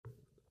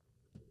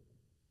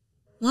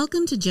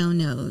Welcome to Joe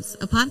Knows,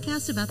 a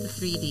podcast about the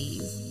 3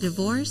 Ds,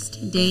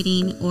 divorced,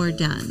 dating, or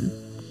done.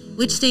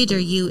 Which stage are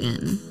you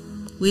in?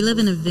 We live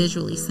in a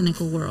visually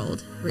cynical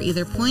world. We're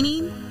either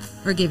pointing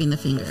or giving the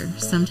finger,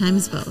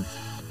 sometimes both.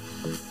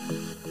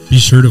 Be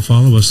sure to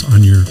follow us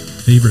on your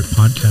favorite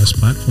podcast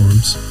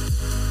platforms.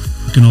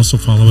 You can also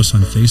follow us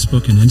on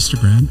Facebook and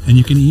Instagram, and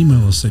you can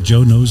email us at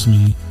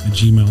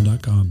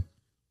joeknowsme@gmail.com.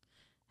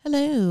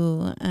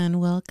 Hello, and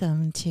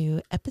welcome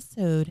to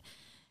episode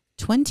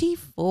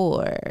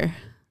 24.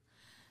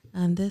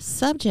 And this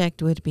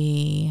subject would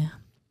be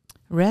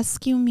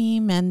rescue me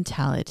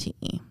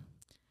mentality.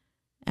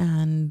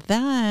 And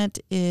that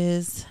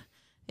is,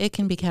 it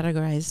can be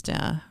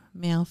categorized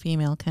male,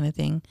 female kind of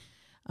thing.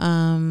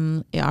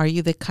 Are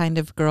you the kind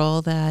of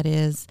girl that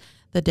is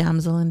the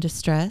damsel in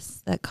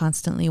distress that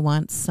constantly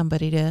wants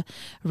somebody to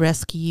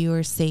rescue you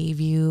or save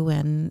you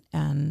and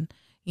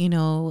you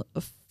know,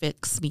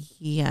 fix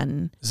me?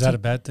 And is that a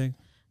bad thing?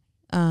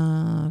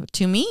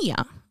 To me,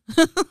 yeah.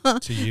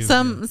 To you,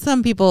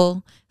 some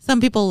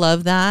people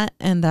love that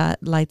and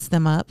that lights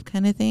them up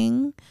kind of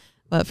thing,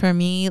 but for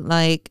me,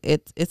 like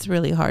it's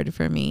really hard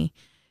for me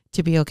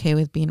to be okay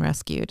with being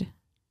rescued.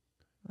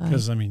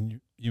 Because I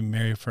mean, you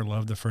marry for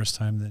love the first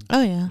time, then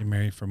you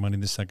marry for money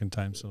the second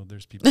time. So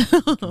there's people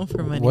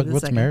for money.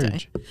 What's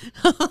marriage?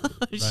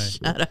 Right.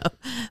 Shut up.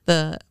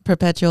 The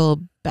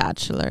perpetual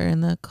bachelor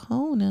in the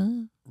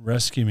corner.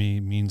 Rescue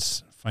me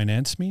means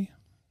finance me.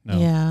 No.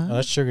 Yeah. Oh,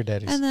 that's sugar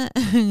daddies. And then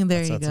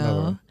there you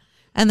go.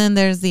 And then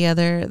there's the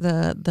other,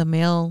 the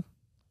male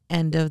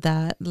end of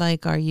that.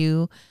 Like, are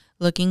you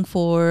looking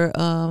for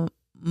a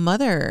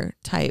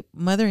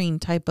mothering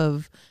type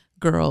of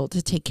girl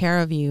to take care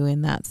of you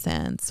in that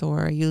sense?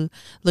 Or are you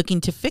looking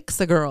to fix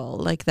a girl?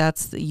 Like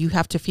you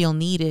have to feel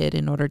needed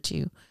in order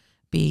to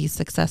be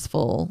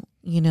successful,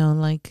 you know,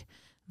 like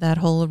that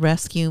whole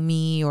rescue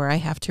me, or I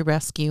have to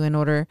rescue in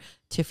order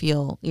to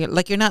feel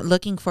like you're not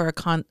looking for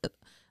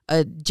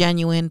a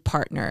genuine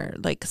partner,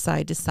 like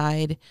side to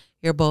side.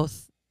 You're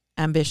both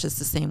ambitious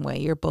the same way.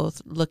 You're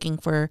both looking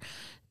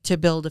to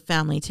build a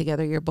family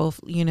together. You're both,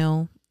 you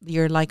know,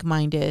 you're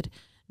like-minded.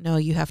 No,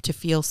 you have to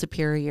feel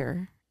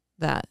superior.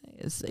 That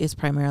is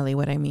primarily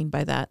what I mean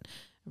by that.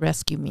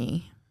 Rescue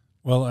me.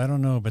 Well, I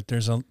don't know, but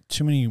there's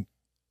too many.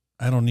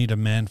 I don't need a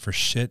man for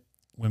shit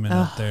women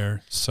out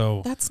there.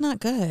 So that's not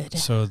good.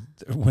 So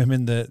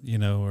women that, you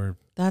know, are.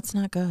 That's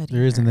not good.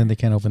 There is, and then they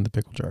can't open the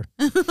pickle jar.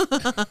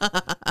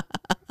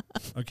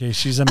 Okay,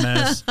 she's a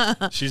mess.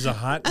 She's a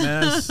hot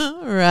mess.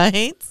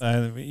 Right.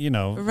 You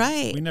know.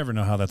 Right. We never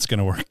know how that's going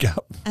to work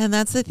out. And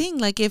that's the thing.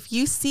 Like, if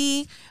you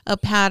see a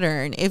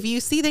pattern, if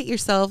you see that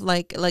yourself,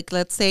 like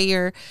let's say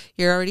you're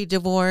already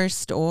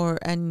divorced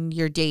and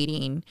you're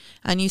dating,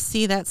 and you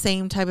see that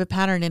same type of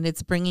pattern and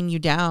it's bringing you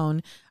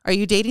down, are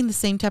you dating the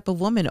same type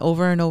of woman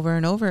over and over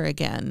and over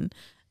again?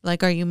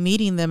 Like, are you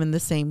meeting them in the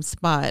same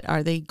spot?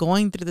 Are they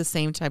going through the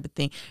same type of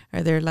thing?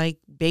 Are there like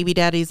baby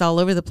daddies all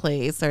over the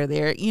place? Are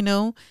there, you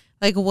know,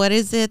 like, what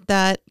is it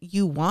that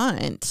you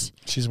want?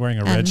 She's wearing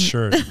a red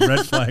shirt.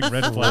 Red flag,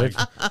 red flag.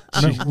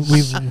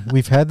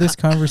 We've had this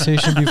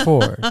conversation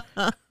before.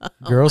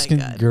 Girls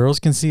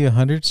can see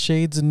 100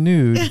 shades of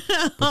nude,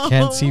 but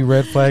can't see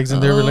red flags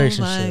in their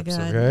relationships.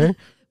 Okay,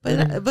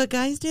 but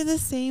guys do the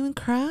same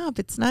crap.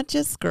 It's not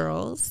just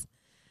girls.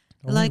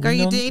 Like, are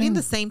you dating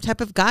the same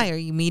type of guy? Are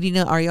you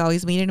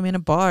always meeting him in a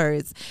bar?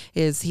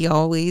 Is he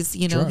always,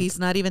 you know, drunk? He's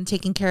not even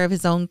taking care of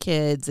his own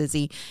kids? Is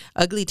he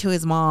ugly to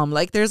his mom?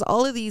 Like, there's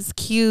all of these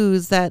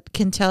cues that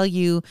can tell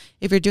you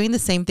if you're doing the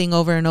same thing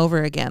over and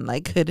over again.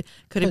 Like, could it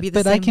be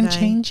the same guy? But I can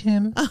change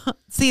him.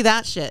 See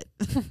that shit?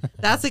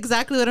 That's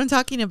exactly what I'm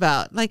talking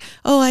about. Like,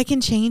 oh, I can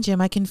change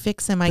him. I can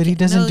fix him. But he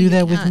doesn't do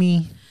that with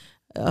me.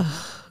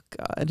 Oh,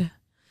 God.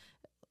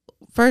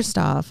 First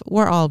off,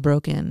 we're all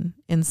broken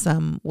in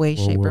some way,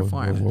 shape, or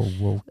form.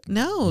 Whoa.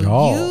 No, you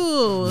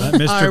Not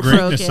Mr. are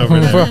Greatness broken.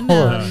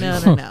 over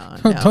there. No.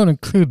 Don't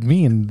include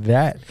me in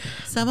that.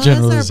 Some of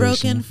us are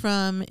broken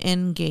from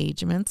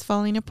engagements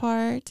falling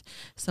apart.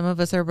 Some of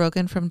us are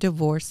broken from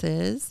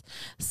divorces.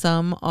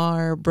 Some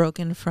are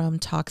broken from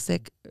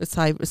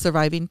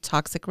surviving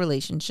toxic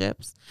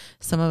relationships.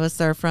 Some of us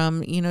are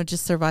from, you know,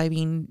 just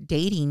surviving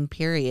dating,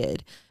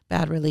 period.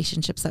 Bad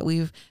relationships that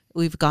we've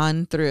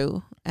gone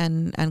through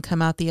and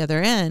come out the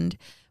other end.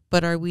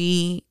 But are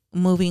we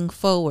moving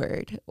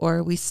forward, or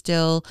are we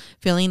still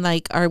feeling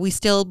like, are we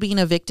still being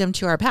a victim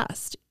to our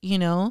past? You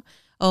know,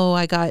 oh,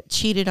 I got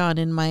cheated on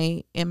in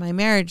my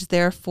marriage,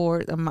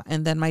 therefore,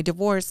 and then my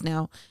divorce.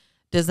 Now,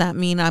 does that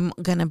mean I'm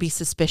gonna be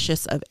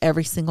suspicious of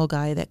every single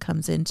guy that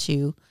comes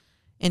into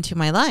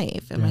my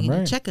life? Am I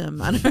gonna check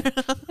him?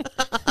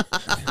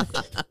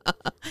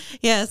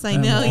 Yes, I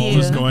know you.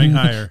 Always going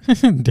higher.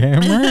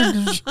 Damn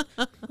right.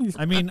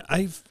 I mean,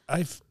 I've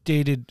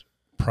dated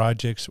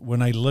projects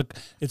when I look.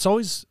 It's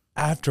always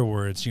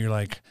afterwards. You're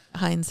like,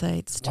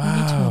 hindsight's 20/20.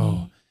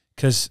 Wow,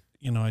 because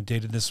you know I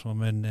dated this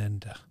woman,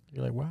 and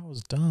you're like, wow, it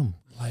was dumb.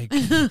 Like,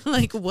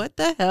 like what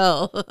the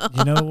hell?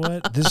 You know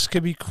what? This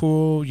could be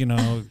cool. You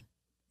know,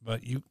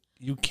 but you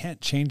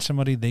can't change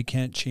somebody. They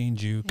can't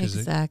change you.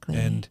 Exactly.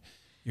 And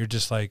you're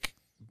just like,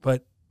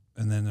 but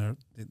and then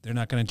they're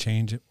not going to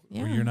change it,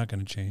 or you're not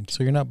going to change.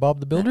 So you're not Bob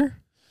the Builder?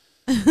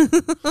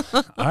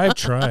 I've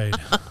tried.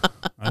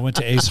 I went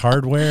to Ace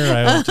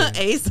Hardware.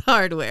 Ace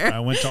Hardware. I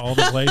went to all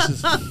the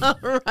places.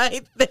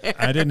 Right there.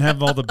 I didn't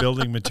have all the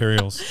building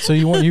materials. So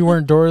you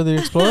weren't Dora the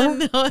Explorer?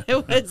 No,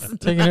 it was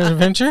taking an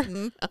adventure?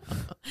 No.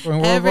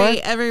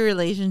 Every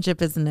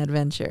relationship is an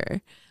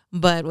adventure.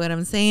 But what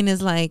I'm saying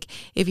is, like,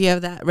 if you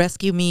have that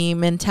rescue me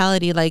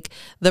mentality, like,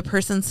 the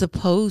person's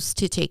supposed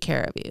to take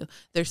care of you.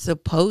 They're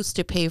supposed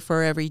to pay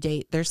for every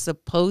date. They're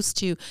supposed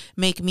to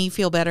make me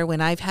feel better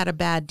when I've had a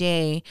bad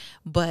day,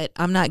 but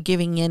I'm not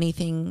giving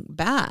anything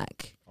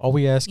back. All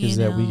we ask is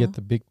that we get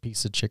the big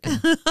piece of chicken.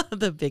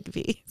 The big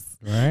piece.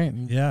 Right?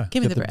 Yeah.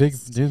 Give me the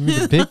breast. Give me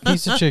the big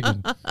piece of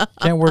chicken.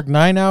 Can't work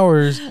 9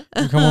 hours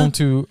and come home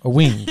to a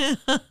wing.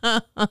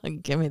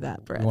 Give me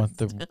that breast. You want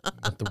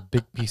the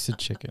big piece of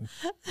chicken.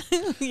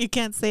 You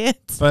can't say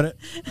it. But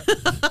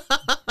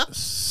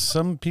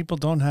some people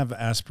don't have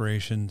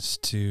aspirations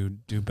to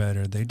do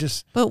better.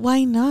 But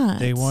why not?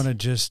 They want to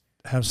just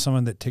have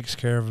someone that takes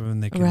care of them,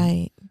 and they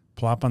can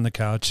plop on the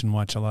couch and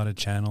watch a lot of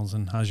channels.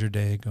 And how's your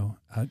day go?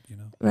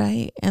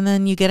 Right. And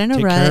then you get in a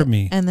Take rut care of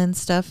me. and then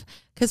stuff,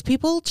 because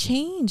people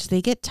change.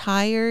 They get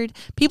tired.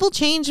 People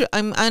change.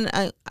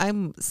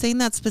 I'm saying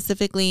that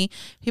specifically.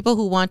 People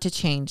who want to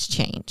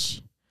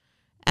change.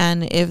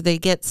 And if they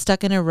get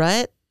stuck in a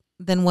rut,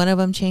 then one of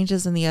them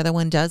changes and the other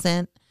one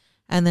doesn't.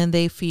 And then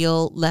they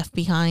feel left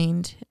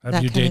behind.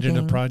 Have you dated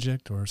a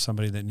project or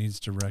somebody that needs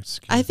to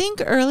rescue? I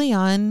think early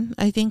on,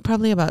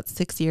 probably about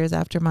 6 years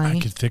after I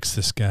could fix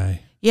this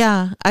guy.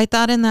 Yeah, I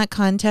thought in that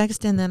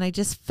context, and then I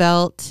just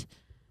felt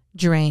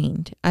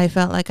drained. I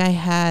felt like I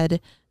had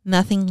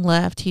nothing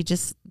left. He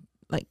just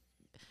like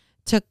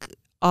took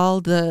all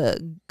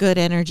the good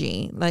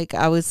energy. Like,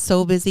 I was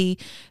so busy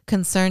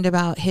concerned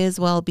about his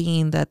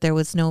well-being that there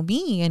was no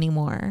me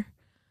anymore.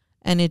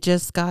 And it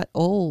just got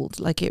old.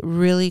 Like, it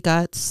really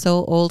got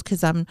so old,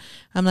 because I'm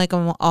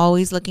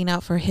always looking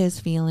out for his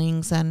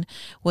feelings and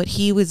what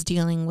he was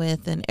dealing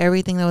with and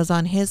everything that was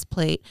on his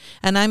plate.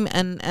 And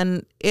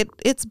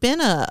it's been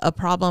a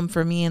problem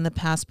for me in the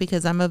past,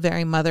 because I'm a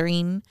very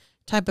mothering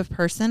type of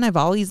person. I've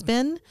always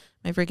been.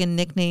 My freaking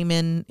nickname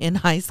in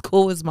high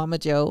school was Mama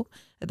Joe.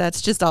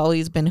 That's just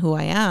always been who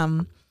I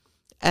am.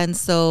 And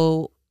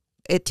so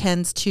it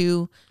tends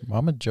to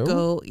Mama Joe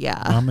go,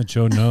 yeah. Mama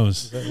Joe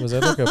knows. Was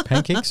that like a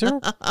pancake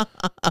syrup? No.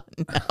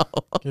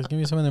 Just give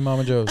me some of the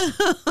Mama Joe's.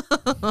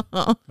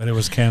 But it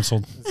was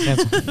canceled.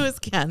 It was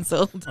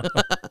canceled.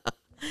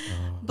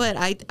 But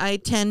I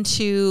tend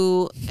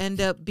to end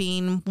up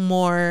being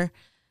more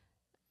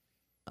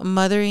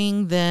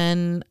mothering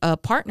than a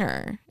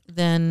partner,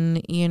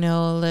 than,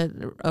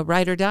 a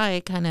ride or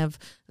die kind of.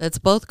 Let's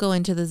both go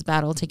into this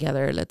battle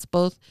together. Let's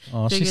both.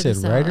 Oh, she said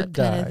ride or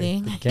die.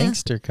 The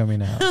gangster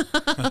coming out.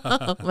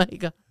 Oh my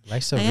God.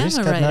 Life's a I risk,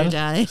 am a ride or carnal.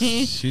 die.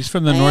 She's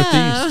from the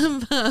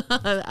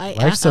Northeast.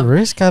 Life's a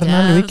risk,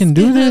 carnal. We can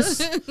do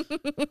this.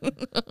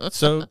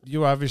 So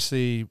you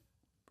obviously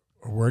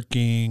are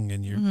working,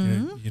 and you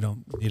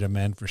don't need a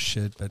man for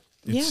shit, but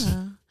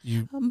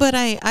you but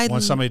I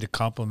want somebody to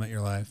compliment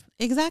your life.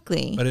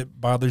 Exactly. But it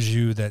bothers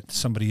you that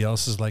somebody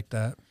else is like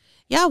that.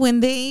 Yeah,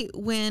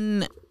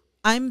 when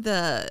I'm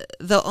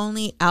the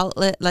only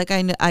outlet, like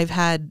I've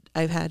had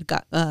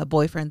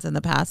boyfriends in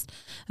the past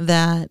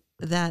that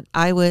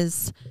I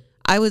was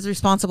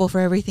responsible for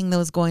everything that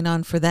was going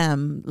on for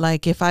them.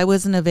 Like, if I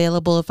wasn't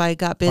available, if I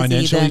got busy,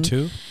 financially then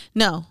too.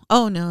 No.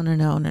 Oh,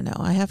 no.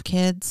 I have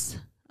kids.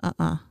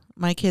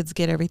 My kids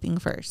get everything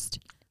first.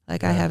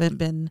 Like, I haven't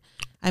been.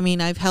 I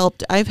mean, I've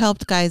helped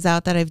guys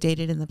out that I've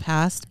dated in the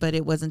past, but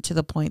it wasn't to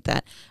the point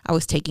that I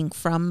was taking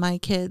from my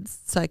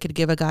kids so I could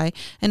give a guy.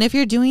 And if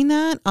you're doing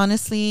that,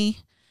 honestly,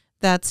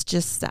 that's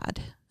just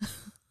sad.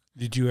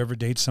 Did you ever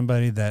date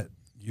somebody that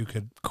you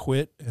could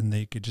quit and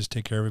they could just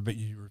take care of it, but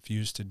you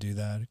refused to do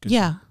that?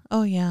 Yeah.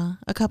 Oh yeah.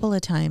 A couple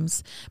of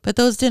times. But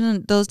those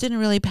didn't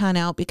really pan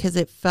out, because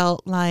it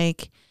felt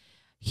like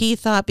he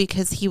thought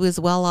because he was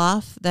well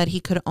off that he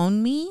could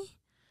own me.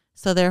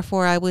 So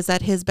therefore I was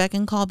at his beck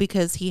and call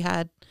because he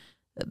had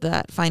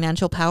that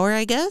financial power,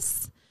 I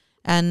guess.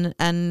 And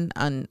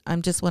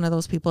I'm just one of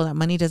those people that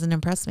money doesn't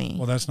impress me.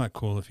 Well, that's not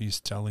cool if he's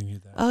telling you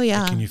that. Oh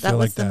yeah. Can you feel that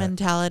was like the that?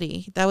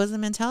 mentality. That was the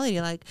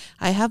mentality. Like,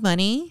 I have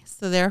money,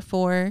 so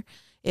therefore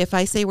if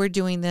I say we're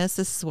doing this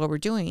is what we're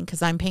doing,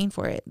 because I'm paying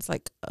for it. It's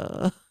like,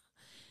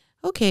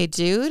 okay,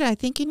 dude, I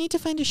think you need to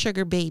find a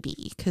sugar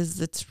baby,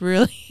 because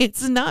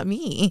it's not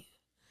me.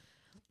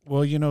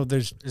 Well,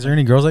 is there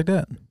any girls like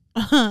that?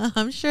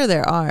 I'm sure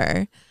there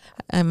are.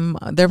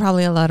 They're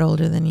probably a lot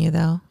older than you,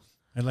 though.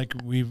 And like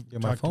we've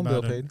Get my talked phone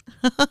about bill paid.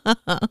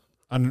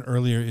 on an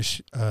earlier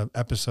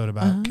episode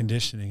about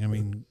conditioning. I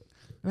mean,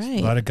 right.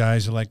 A lot of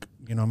guys are like,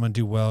 I'm going to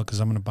do well because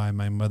I'm going to buy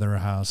my mother a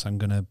house. I'm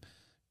going to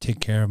take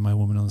care of my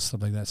woman and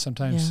stuff like that.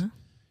 Sometimes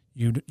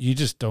you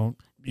just don't.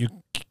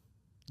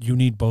 You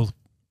need both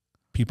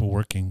people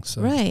working.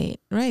 So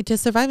Right. To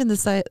survive in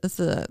this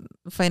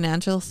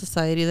financial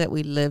society that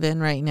we live in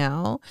right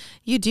now,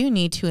 you do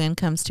need two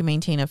incomes to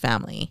maintain a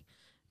family.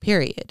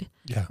 period.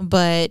 Yeah.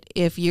 But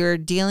if you're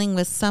dealing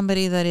with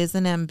somebody that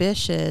isn't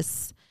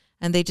ambitious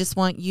and they just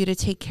want you to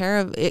take care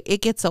of it,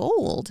 it gets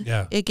old.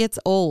 Yeah. It gets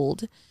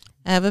old.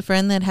 I have a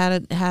friend that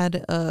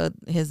had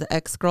his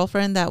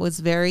ex-girlfriend that was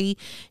very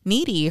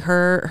needy.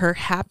 Her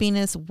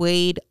happiness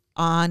weighed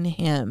on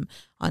him,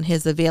 on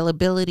his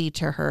availability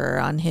to her,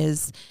 on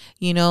his,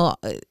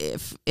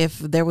 if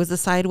there was a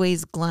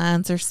sideways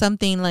glance or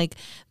something, like,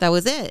 that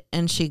was it.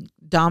 And she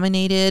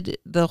dominated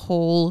the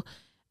whole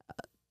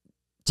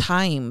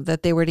time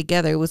that they were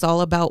together. It was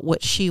all about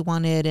what she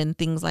wanted and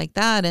things like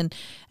that. And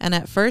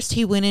at first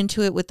he went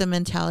into it with the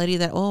mentality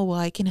that, oh, well,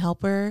 I can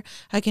help her,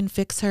 I can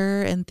fix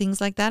her and things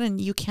like that. And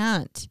you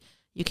can't.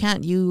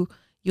 You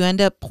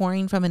end up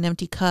pouring from an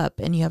empty cup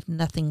and you have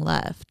nothing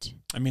left.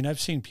 I mean,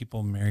 I've seen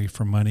people marry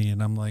for money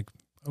and I'm like,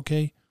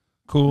 okay,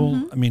 cool.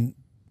 Mm-hmm. I mean,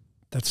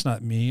 that's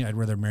not me. I'd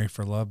rather marry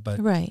for love, but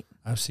Right.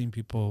 I've seen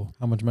people.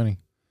 How much money?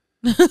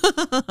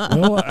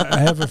 Well, I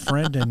have a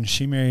friend and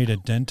she married a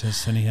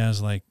dentist and he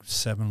has like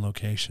 7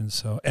 locations.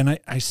 So, and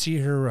I see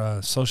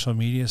her social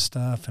media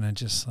stuff and I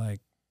just like,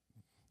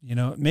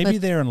 maybe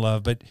they're in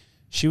love, but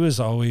she was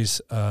always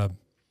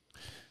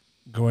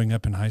growing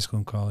up in high school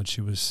and college.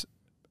 She was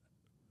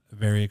a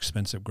very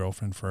expensive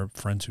girlfriend for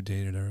friends who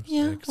dated her.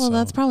 Yeah. Well,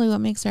 that's probably what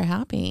makes her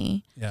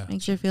happy. Yeah.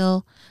 Makes her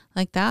feel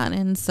like that.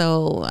 And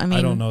so, I mean,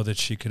 I don't know that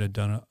she could have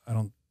done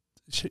it.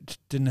 She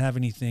didn't have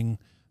anything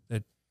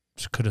that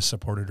she could have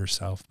supported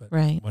herself, but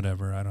right.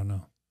 Whatever. I don't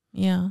know.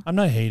 Yeah. I'm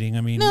not hating.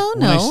 I mean, no.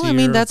 I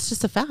mean, that's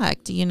just a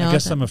fact, I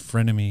guess I'm a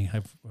frenemy.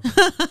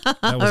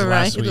 That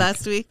was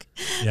last week.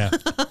 Yeah.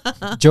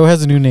 Joe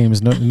has a new name.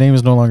 His name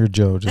is no longer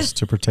Joe, just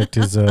to protect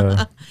his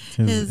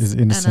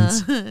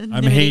innocence.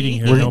 I'm hating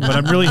her, but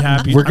I'm really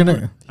happy. We're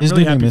gonna. I'm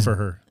really happy for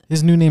her.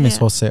 His new name is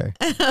Jose.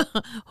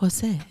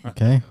 Jose.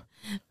 Okay.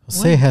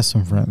 Jose has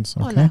some friends.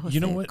 Okay. Hola, Jose. You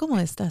know what? ¿Cómo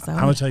estás ahora?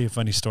 I'm gonna tell you a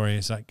funny story.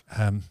 It's like,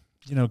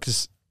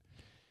 because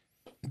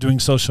doing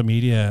social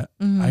media,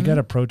 Mm-hmm. I got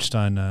approached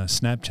on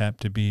Snapchat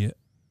to be.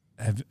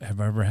 Have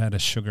I ever had a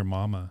sugar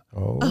mama?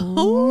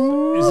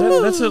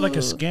 Oh. That's like a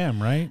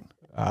scam, right?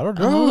 I don't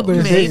know, but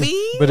maybe.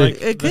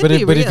 It could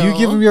be real. if you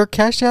give them your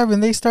Cash App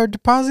and they start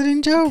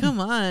depositing, Joe, Come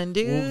on,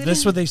 dude. Well,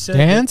 that's what they said.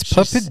 dance,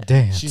 puppet,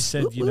 dance. She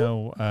said,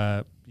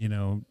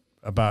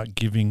 about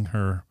giving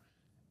her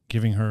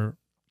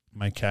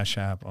my Cash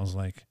App. I was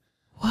like,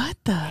 what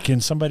the?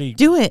 can somebody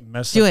Do it.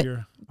 mess Do up it.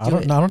 your? I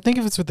don't think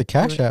if it's with the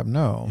Cash App.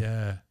 No.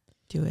 Yeah.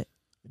 Do it.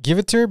 Give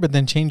it to her, but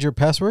then change your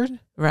password,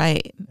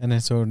 Right. and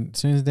then so as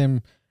soon as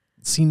them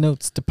C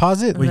notes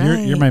deposit. Well,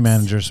 you're my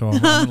manager, so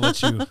I'm gonna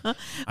let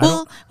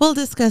you. We'll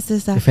discuss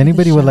this after. If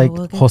anybody the would show. like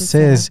We'll get Jose's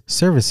this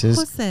services,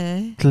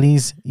 Jose.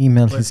 please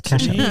email But his to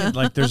Cash me, App.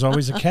 like there's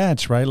always a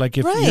catch, right? Like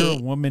if you're a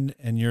Right. woman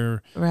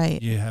and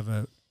Right. you have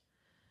a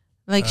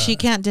Like she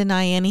can't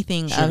deny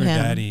anything sugar of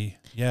him. daddy,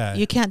 yeah,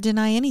 You can't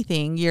deny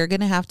anything. You're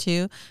going to have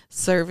to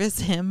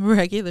service him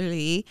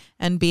regularly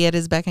and be at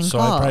his beck and so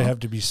call. I probably have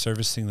to be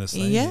servicing this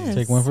lady. Yes.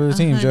 Take one for the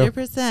team, Joe.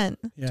 100%.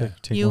 Yeah.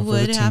 Take You one for the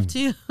would have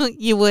team. to.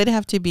 You would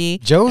have to be.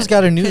 Joe's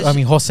got a new. I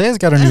mean, Jose's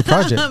got a new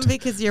project.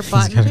 Because you're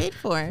bought and paid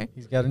for.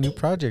 He's got a new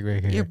project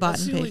right here. You're bought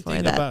That's and the only paid for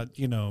thing that. about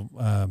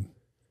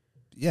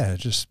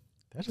just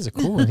That is a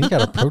cool one. He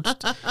got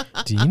approached.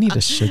 Do you need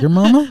a sugar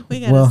mama? We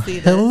gotta well, see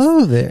this.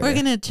 hello there. We're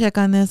going to check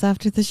on this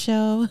after the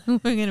show. We're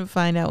going to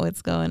find out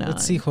what's going on.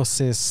 Let's see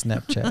Jose's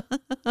Snapchat.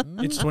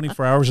 it's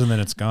 24 hours and then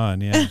it's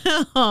gone. Yeah.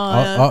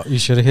 Oh, you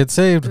should have hit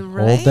save. Hold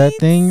that Right?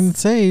 thing and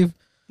save.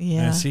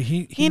 Yeah. And see,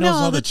 he He knows know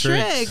all the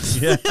tricks.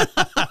 Yeah.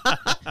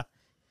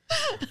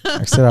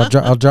 I said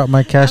I'll drop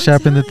my Cash I'm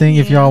App in the telling thing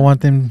if you. y'all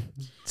want them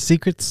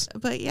secrets.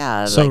 But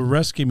yeah. So like,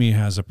 Rescue Me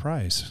has a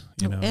price.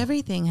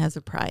 everything has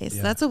a price.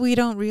 Yeah. That's what we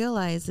don't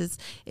realize is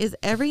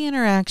every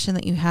interaction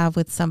that you have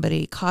with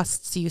somebody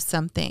costs you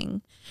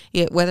something,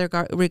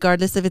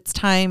 regardless of its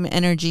time,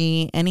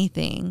 energy,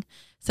 anything.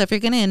 So if you're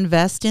going to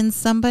invest in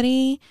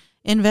somebody,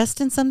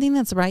 invest in something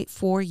that's right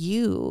for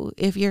you.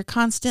 If you're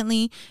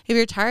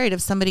tired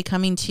of somebody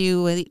coming to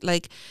you,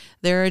 like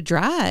they're a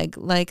drag,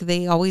 like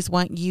they always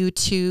want you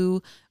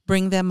to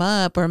bring them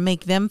up or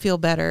make them feel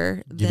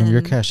better. Give them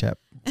your Cash App.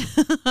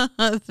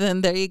 Then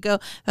there you go.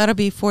 That'll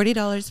be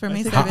 $40 for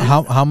my service.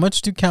 How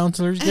much do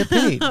counselors get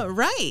paid?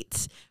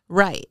 Right.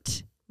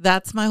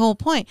 That's my whole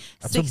point.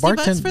 That's what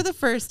 $60 for the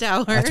first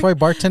hour. That's why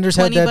bartenders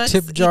had that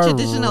tip jar each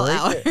additional right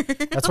hour.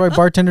 there. That's why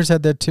bartenders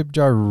had that tip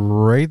jar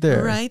right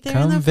there. Right there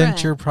in Come the vent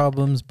front. your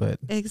problems, but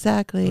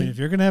Exactly. I mean, if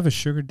you're gonna have a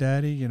sugar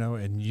daddy,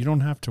 and you don't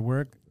have to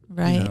work,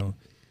 Right.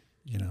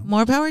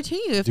 More power to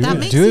you. If do that it.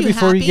 makes Do it you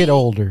before happy, you get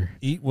older.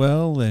 eat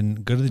well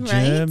and go to the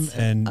gym, Right?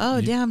 and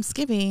Damn,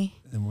 Skibby.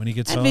 And when he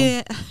gets home,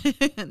 No.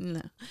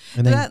 And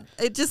then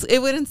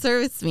It wouldn't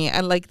service me.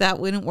 That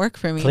wouldn't work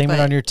for me. claim it but-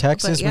 on your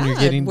taxes but when you're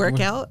getting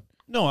workout.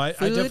 no, I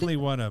Food, definitely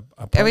want a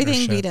partnership.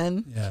 Everything be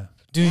done. Yeah.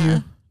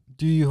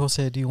 Do you,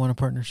 Jose? Do you want a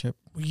partnership?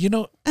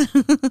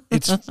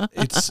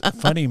 It's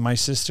funny. My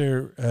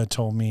sister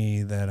told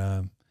me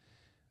that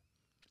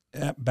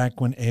back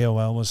when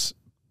AOL was,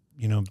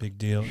 big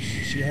deal,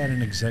 she had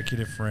an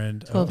executive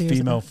friend, a 12 years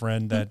female ago.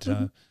 friend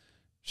that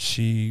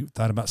she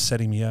thought about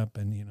setting me up,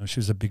 and she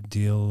was a big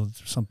deal or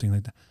something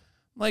like that.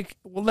 Like,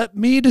 well, let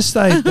me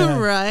decide that.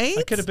 Right?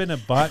 I could have been a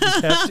bought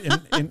and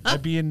kept, and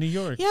I'd be in New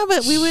York. Yeah,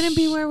 but we wouldn't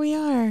be where we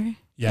are.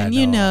 Yeah, and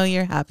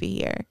you're happy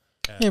here.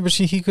 Yeah, but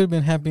he could have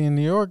been happy in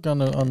New York on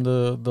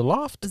the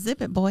loft.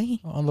 Zip it, boy.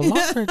 On the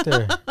loft right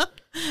there.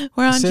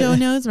 We're on Joe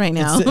Knows right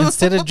now.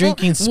 Instead of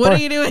drinking what are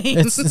you doing?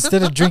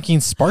 Instead of drinking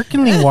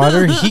sparkling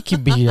water, he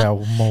could be Let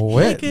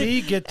wet.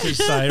 me get to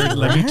decide.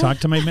 Let me talk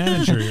to my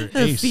manager.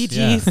 Ace,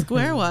 Fiji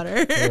Square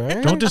water.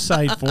 Right? Don't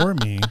decide for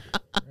me.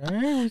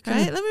 Right?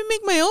 Let me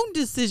make my own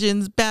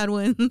decisions, bad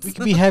ones. We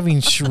could be having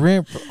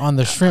shrimp on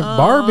the shrimp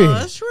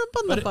Barbie. Shrimp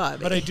on the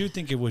Barbie. But I do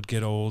think it would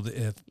get old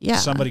if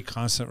somebody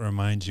constantly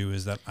reminds you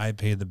is that I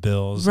pay the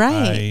bills.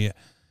 Right.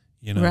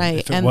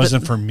 If it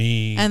wasn't for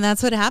me. And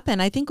that's what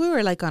happened. I think we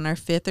were like on our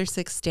 5th or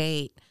 6th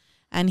date.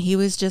 And he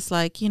was just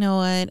like, you know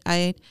what?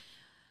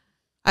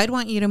 I'd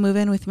want you to move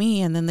in with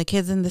me and then the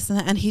kids and this and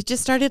that. And he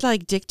just started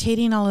like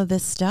dictating all of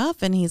this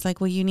stuff. And he's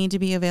like, well, you need to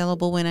be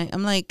available when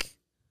I'm like,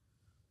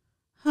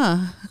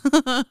 huh.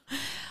 I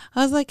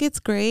was like, it's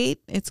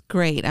great. It's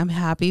great. I'm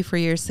happy for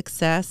your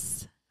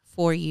success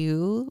for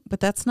you,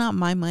 but that's not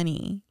my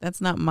money. That's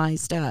not my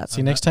stuff.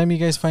 See, next time you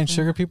guys find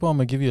sugar people, I'm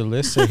gonna give you a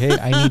list. Say, hey,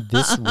 I need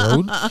this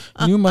Rode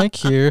new mic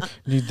here.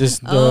 Need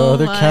this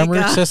other camera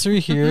accessory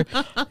here.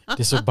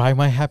 This will buy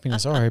my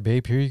happiness. All right,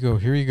 babe. Here you go.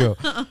 Here you go.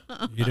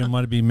 You didn't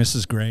want to be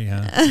Mrs. Gray,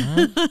 huh?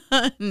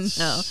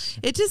 No,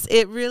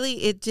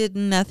 it did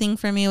nothing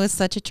for me. It was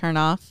such a turn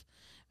off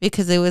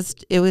because it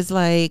was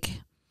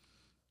like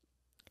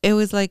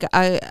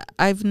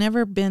I've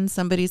never been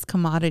somebody's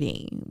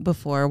commodity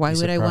before. Why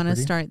would I want to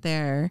start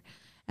there?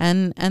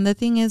 And the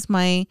thing is,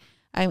 I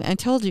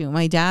told you,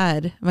 my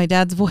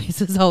dad's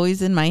voice is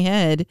always in my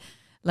head.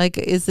 Like,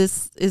 is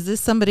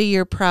this somebody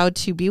you're proud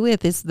to be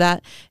with? Is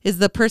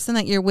the person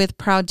that you're with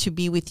proud to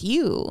be with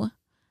you?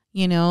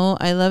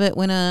 I love it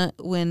when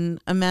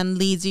a man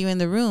leads you in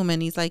the room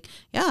and he's like,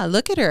 yeah,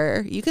 look at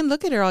her. You can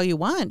look at her all you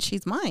want.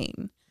 She's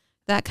mine.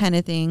 That kind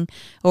of thing.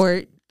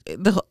 Or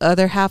the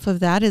other half of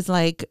that is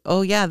like,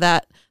 oh yeah,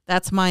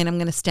 that's mine. I'm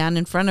going to stand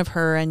in front of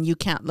her and you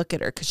can't look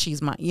at her because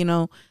she's mine.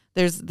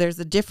 There's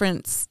a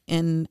difference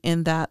in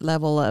that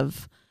level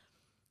of.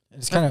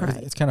 It's kind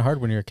of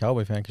hard when you're a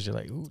Cowboy fan because you're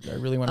like, ooh, do I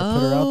really want to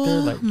put her out there?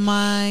 Like,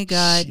 my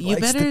God, you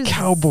better the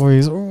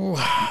Cowboys. Ooh,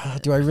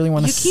 do I really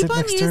want to sit next to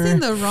her? You keep on using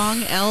the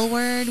wrong L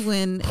word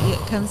when it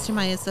comes to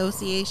my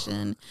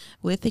association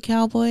with the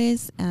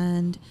Cowboys,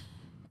 and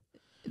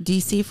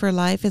DC for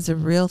life is a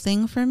real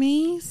thing for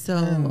me. So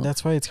and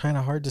that's why it's kind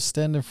of hard to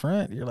stand in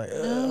front. You're like,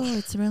 ugh. No,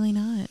 it's really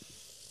not.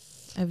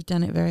 I've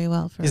done it very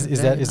well for.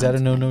 Is that a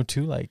no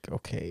too? Like,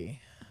 okay.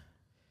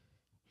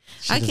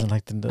 She doesn't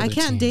like the other I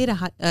can't team.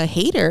 date a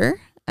hater.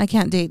 I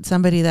can't date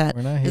somebody that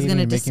is going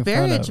to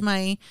disparage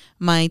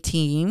my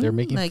team. They're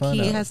making fun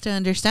he has to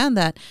understand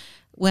that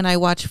when I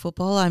watch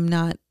football, I'm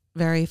not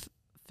very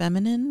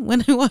feminine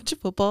when I watch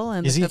football.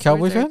 And is he a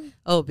Cowboy fan?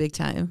 Oh, big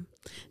time.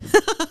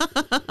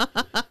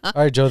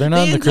 All right, Joe, they're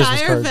not on the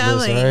Christmas card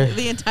list, all right?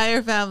 The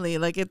entire family,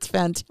 like, it's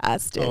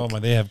fantastic. Oh my,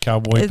 they have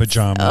cowboy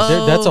pajamas.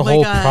 That's a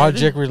whole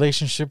project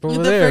relationship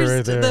over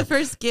there. The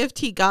first gift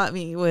he got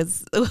me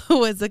was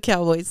a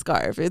cowboy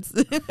scarf.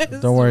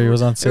 Don't worry, it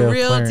was on sale.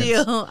 Real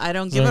deal. I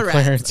don't give a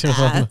rat's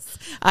ass.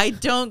 I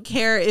don't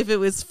care if it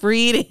was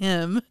free to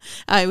him.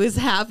 I was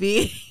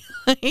happy.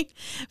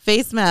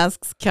 Face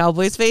masks,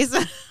 Cowboys face.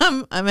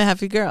 I'm a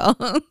happy girl.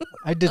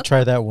 I did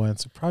try that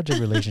once. A project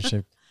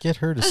relationship. Get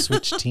her to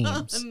switch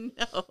teams.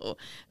 No,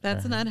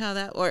 that's not how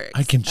that works.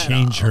 I can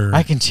change her.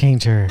 I can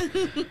change her.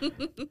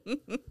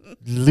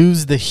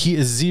 Lose the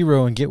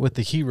zero and get with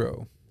the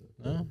hero.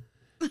 Huh?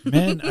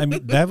 Man, I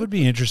mean, that would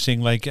be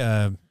interesting. Like,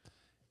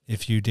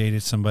 if you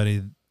dated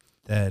somebody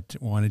that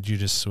wanted you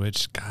to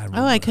switch. God.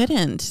 I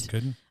couldn't.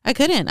 Couldn't? I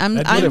couldn't. I'm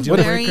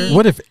very.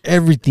 What if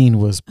everything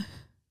was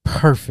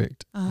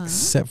perfect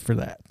except for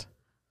that?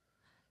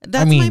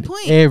 That's my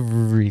point.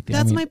 Everything.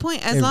 That's my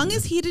point. As long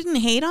as he didn't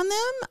hate on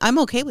them, I'm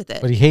okay with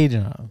it. But he hated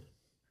on them.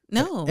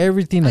 No.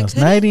 Everything else,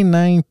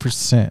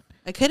 99%.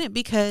 I couldn't,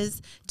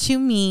 because to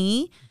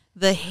me,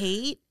 the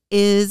hate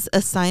is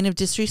a sign of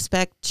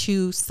disrespect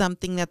to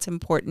something that's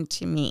important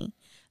to me.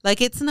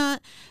 Like, it's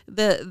not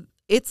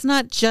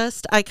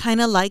just I kind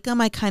of like them,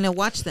 I kind of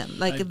watch them.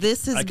 Like,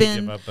 this has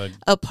been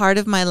a part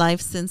of my life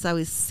since I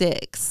was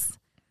 6.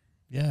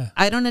 Yeah.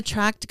 I don't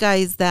attract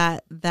guys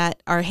that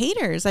are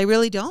haters. I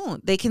really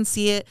don't. They can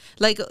see it.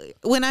 Like,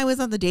 when I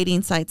was on the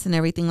dating sites and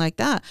everything like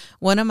that,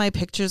 one of my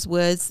pictures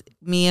was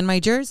me in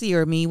my jersey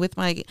or me with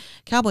my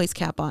Cowboys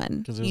cap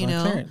on. You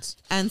know? Clearance.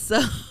 And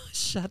so,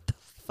 shut the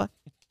fuck.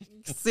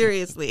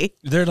 Seriously.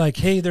 They're like,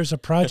 hey, there's a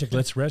project.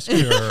 Let's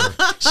rescue her.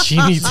 She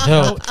needs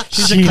help.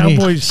 She's a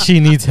Cowboys.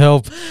 She needs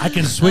help. I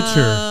can switch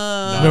her.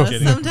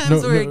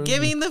 Sometimes we're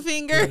giving the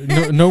finger.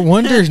 No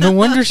wonder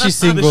she's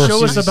single. The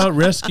show is about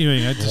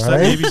rescuing. I just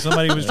thought maybe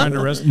somebody was trying to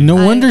rescue. No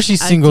wonder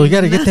she's single. You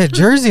got to get that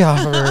jersey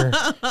off of her.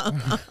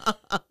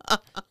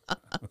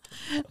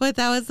 But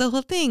that was the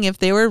whole thing. If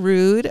they were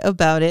rude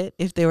about it,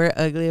 if they were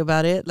ugly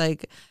about it,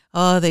 like,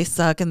 oh, they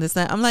suck and this,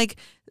 that. I'm like,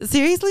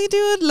 seriously,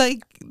 dude?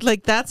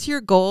 Like that's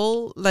your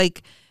goal?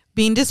 Like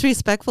being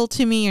disrespectful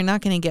to me, you're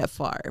not going to get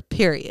far,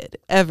 period,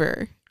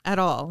 ever, at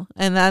all.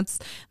 And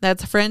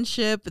that's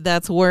friendship,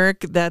 that's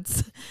work,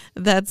 that's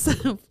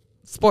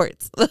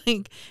sports.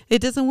 Like it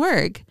doesn't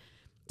work.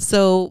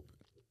 So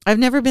I've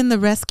never been the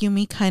rescue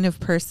me kind of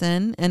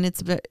person. And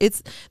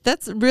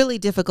that's really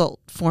difficult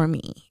for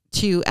me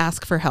to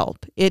ask for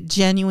help. It's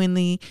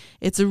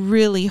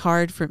really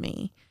hard for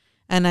me.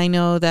 And I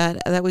know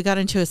that we got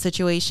into a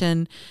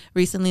situation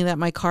recently that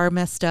my car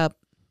messed up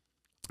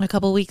a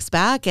couple weeks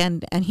back,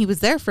 and he was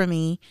there for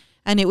me,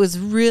 and it was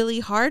really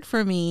hard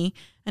for me.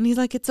 And he's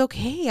like, "It's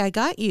okay, I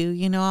got you.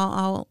 You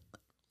know,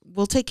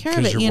 we'll take care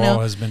of it." Your wall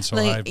has been so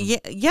high.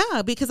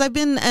 Yeah, because I've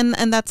been,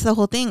 and that's the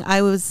whole thing.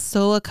 I was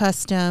so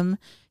accustomed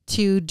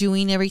to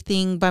doing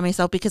everything by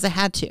myself because I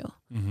had to.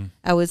 Mm-hmm.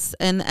 I was,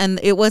 and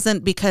it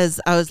wasn't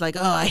because I was like,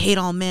 oh, I hate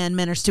all men.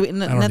 Men are stupid.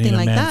 Nothing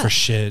like that. For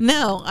shit.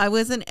 No, I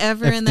wasn't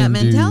ever in that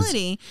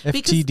mentality.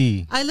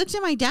 FTD. I looked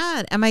at my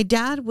dad, and my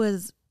dad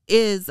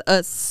is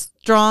a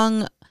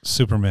strong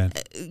Superman.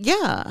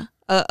 Yeah,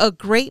 a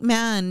great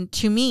man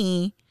to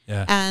me.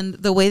 Yeah. And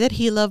the way that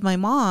he loved my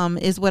mom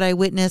is what I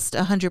witnessed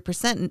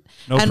 100%.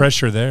 No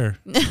pressure there.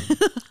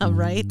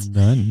 Right?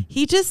 None.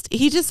 He just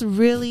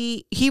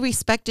really, he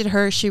respected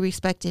her. She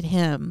respected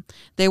him.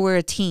 They were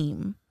a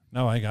team.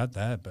 No, I got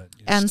that. But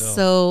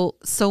so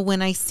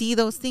when I see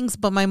those things,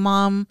 but my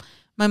mom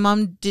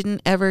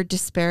didn't ever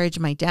disparage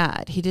my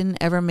dad. He didn't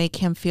ever make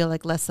him feel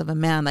like less of a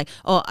man. Like,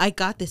 oh, I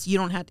got this. You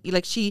don't have to.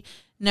 Like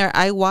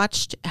I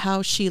watched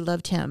how she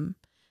loved him.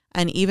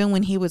 And even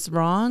when he was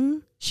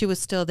wrong, she was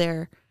still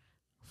there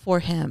for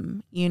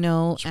him, you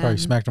know. She probably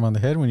smacked him on the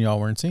head when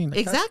y'all weren't seeing it.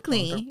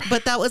 Exactly.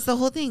 But that was the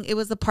whole thing. It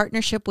was a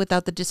partnership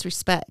without the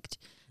disrespect.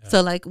 Yeah.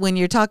 So like when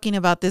you're talking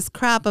about this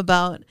crap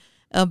about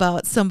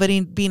somebody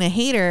being a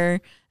hater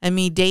and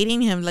me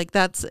dating him, like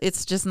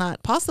it's just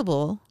not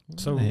possible.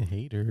 So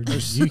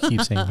haters. You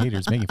keep saying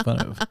haters, making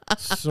fun of.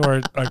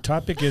 So our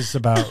topic is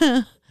about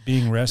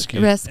being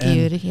rescued.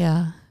 Rescued,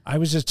 yeah. I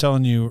was just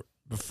telling you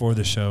before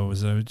the show, I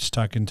was just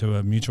talking to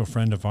a mutual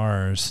friend of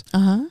ours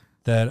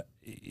that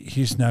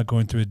he's now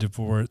going through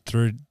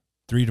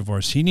three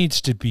divorce. He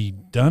needs to be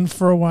done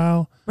for a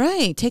while.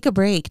 Right. Take a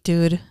break,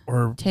 dude.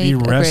 Or be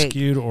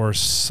rescued or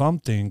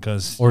something.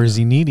 Or is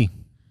he needy?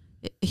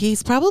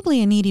 He's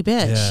probably a needy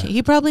bitch. Yeah.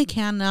 He probably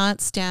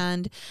cannot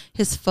stand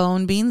his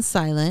phone being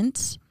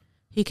silent.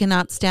 He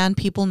cannot stand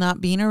people not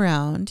being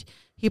around.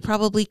 He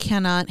probably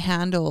cannot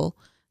handle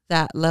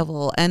that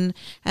level. And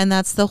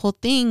that's the whole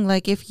thing.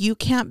 Like if you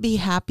can't be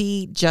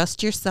happy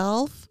just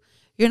yourself,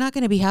 you're not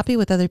going to be happy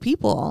with other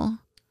people.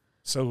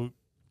 So,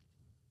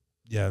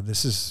 yeah,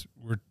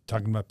 we're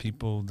talking about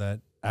people that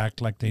act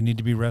like they need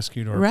to be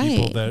rescued or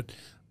people that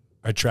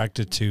are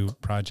attracted to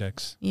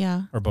projects.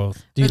 Yeah. Or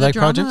both. Do you like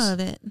projects? Of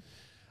it.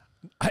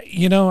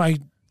 I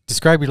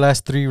describe your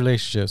last 3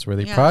 relationships. Were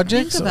they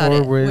projects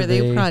or were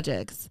they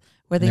projects?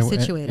 Were they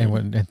situated?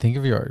 And think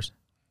of yours.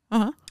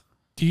 Uh-huh.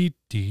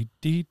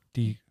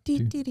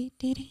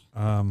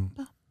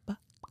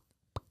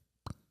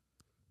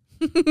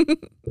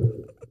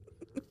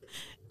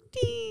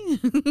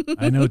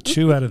 I know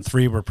 2 out of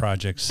 3 were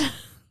projects.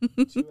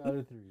 2 out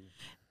of 3.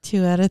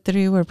 2 out of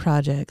 3 were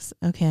projects.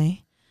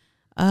 Okay.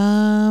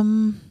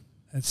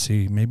 Let's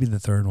see. Maybe the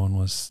third one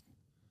was.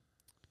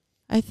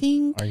 I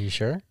think. Are you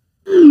sure?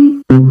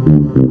 I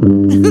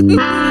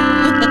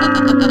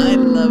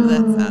love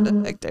that sound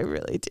effect. I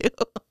really do.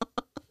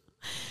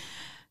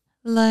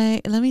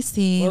 Like, let me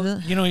see.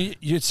 Well,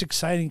 it's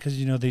exciting because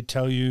they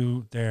tell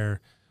you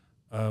their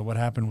what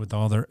happened with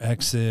all their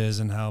exes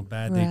and how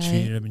bad they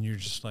treated them, and you're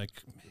just like,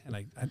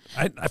 man,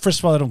 I first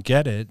of all, I don't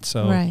get it.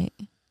 So right.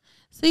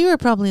 So you were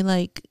probably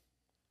like,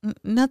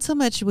 not so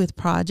much with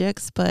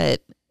projects,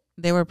 but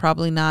they were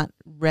probably not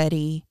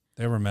ready.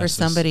 They were messes.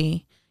 For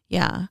somebody.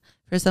 Yeah,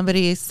 for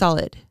somebody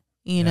solid.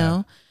 You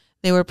know,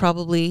 they were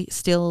probably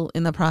still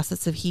in the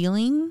process of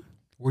healing.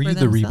 Were you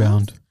the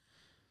rebound?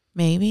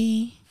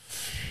 Maybe.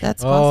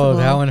 That's possible. Oh,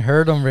 that one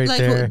hurt him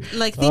there.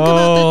 Like think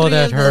about the 3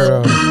 that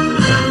hurt him.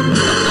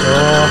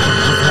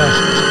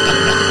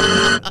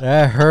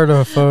 That hurt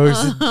him, folks.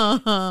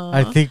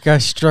 I think I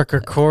struck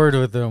a chord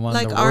with them on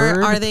the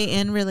word. Are they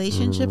in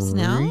relationships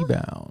now?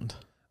 Rebound.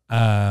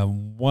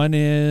 One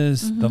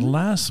is the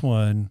last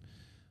one.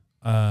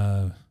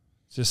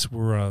 Just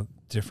we're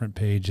different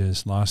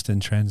pages, lost in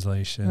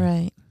translation.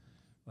 Right.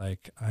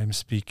 Like I'm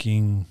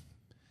speaking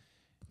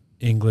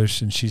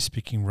English and she's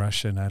speaking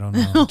Russian. I don't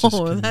know.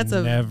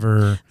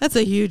 That's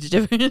a huge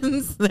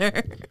difference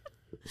there.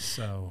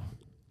 So,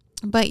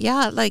 but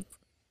yeah, like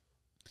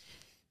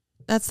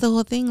that's the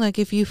whole thing. Like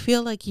if you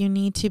feel like you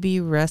need to be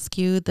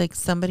rescued, like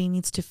somebody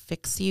needs to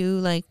fix you,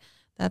 like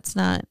that's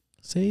not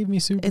save me,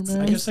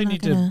 Superman. I guess I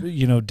need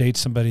to, date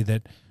somebody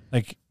that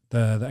like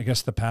I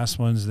guess the past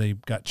ones, they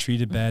got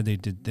treated bad. They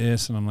did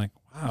this. And I'm like,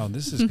 wow,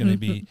 this is going to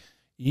be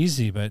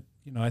easy. But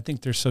I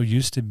think they're so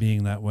used to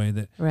being that way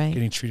that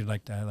getting treated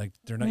like that, like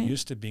they're not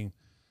used to being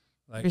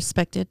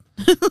respected,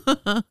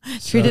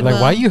 treated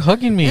well. Why are you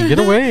hugging me? Get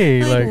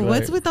away!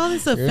 What's with all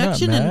this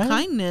affection and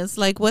kindness?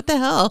 Like, what the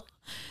hell?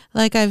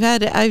 Like,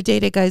 I've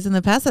dated guys in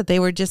the past that they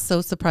were just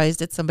so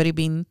surprised at somebody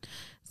being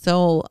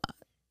so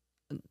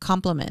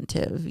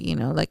complimentive. You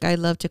know, like, I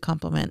love to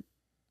compliment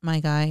my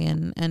guy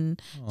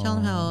and tell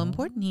him how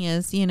important he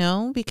is. You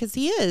know, because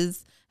he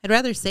is. I'd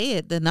rather say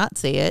it than not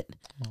say it.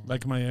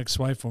 Like my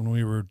ex-wife, when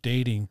we were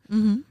dating,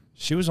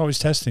 she was always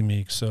testing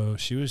me. So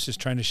she was just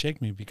trying to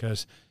shake me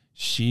because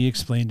she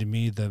explained to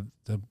me the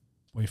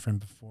boyfriend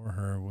before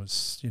her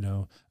was, you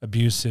know,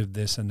 abusive,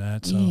 this and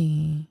that. So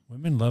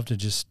women love to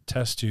just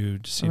test you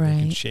to see if they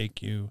can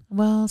shake you.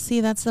 Well,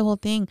 see, that's the whole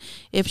thing.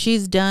 If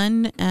she's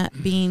done at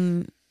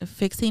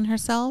fixing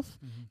herself,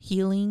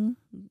 healing,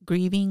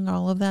 grieving,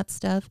 all of that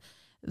stuff,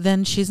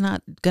 then she's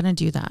not going to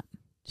do that.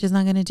 She's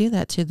not going to do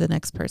that to the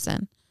next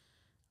person.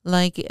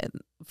 Like,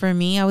 for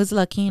me, I was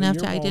lucky enough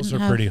to. Your walls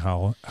are pretty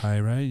high,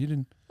 right? You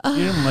didn't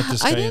let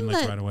this guy in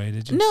right away,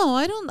 did you? No,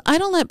 I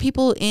don't let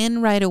people in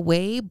right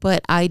away,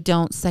 but I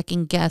don't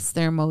second guess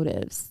their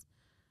motives.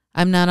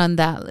 I'm not on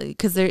that,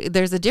 because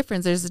there's a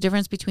difference. There's a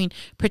difference between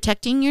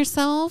protecting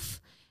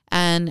yourself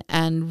and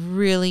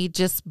really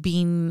just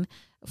being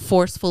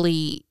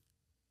forcefully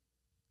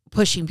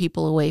pushing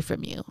people away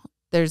from you.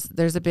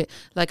 There's a bit,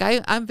 like,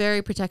 I'm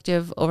very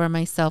protective over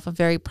myself. I'm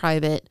very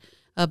private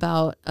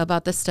about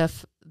the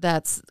stuff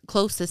that's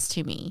closest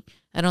to me.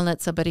 I don't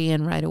let somebody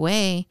in right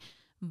away.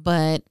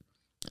 But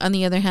on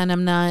the other hand,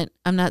 I'm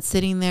not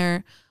sitting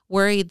there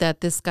worried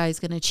that this guy's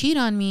going to cheat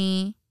on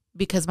me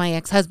because my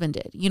ex-husband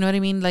did. You know what I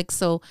mean? Like,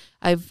 so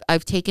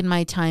I've taken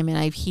my time and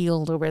I've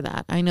healed over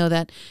that. I know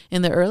that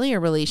in the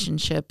earlier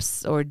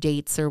relationships or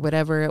dates or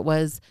whatever it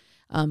was,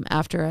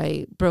 after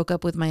I broke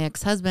up with my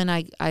ex-husband,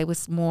 I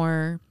was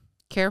more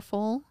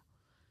careful.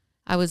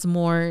 I was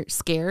more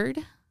scared.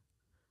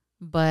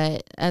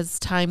 But as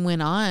time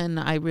went on,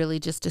 I really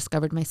just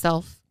discovered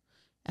myself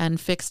and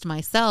fixed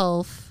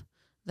myself,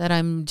 that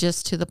I'm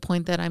just to the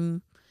point that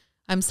I'm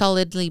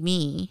solidly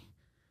me.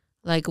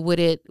 Like, would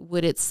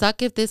it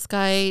suck if this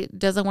guy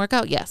doesn't work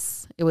out?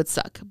 Yes, it would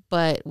suck.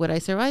 But would I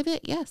survive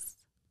it? Yes.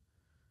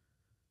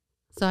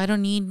 So I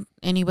don't need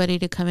anybody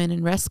to come in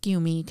and rescue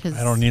me, because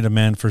I don't need a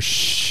man for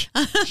Jesus,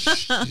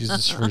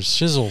 for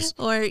shizzles.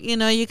 Or, you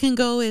know, you can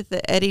go with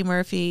Eddie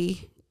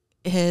Murphy.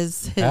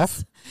 His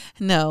Half?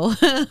 No,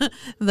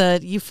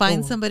 that you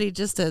find somebody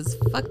just as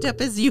fucked up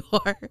as you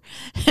are,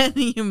 and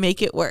you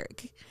make it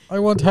work. I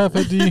want half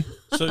a D.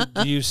 So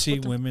do you see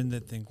women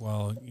that think,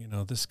 well, you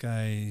know, this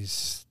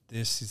guy's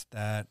this, is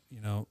that,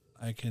 you know,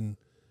 I can,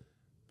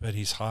 but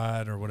he's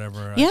hot or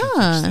whatever.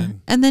 Yeah,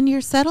 and then you're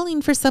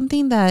settling for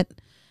something that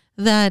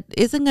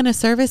isn't going to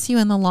service you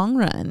in the long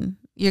run.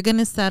 You're going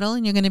to settle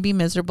and you're going to be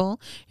miserable.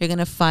 You're going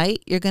to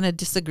fight. You're going to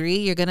disagree.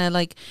 You're going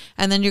to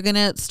and then you're going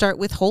to start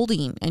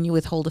withholding, and you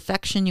withhold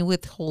affection. You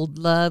withhold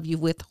love. You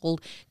withhold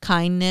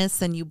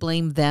kindness, and you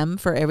blame them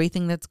for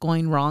everything that's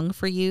going wrong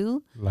for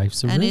you.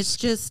 Life's a risk. And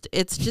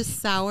it's just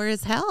sour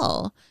as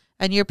hell.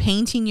 And you're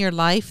painting your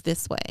life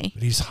this way.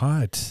 But he's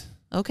hot.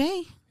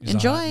 Okay.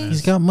 Enjoy.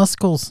 He's got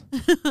muscles.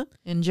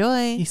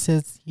 Enjoy. He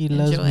says he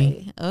loves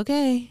me.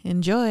 Okay.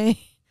 Enjoy.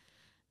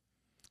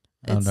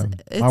 I don't know.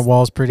 My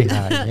wall's pretty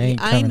high. You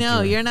ain't I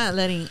know you're not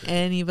letting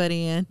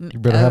anybody in. You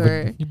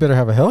better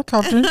have a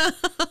helicopter.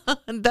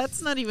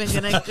 That's not even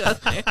gonna go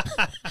there.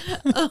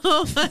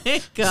 Oh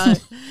my god!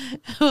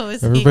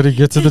 Everybody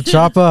get to the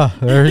chopper.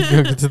 There you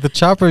go. Get to the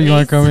chopper. You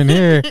want to come in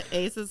here?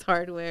 Ace's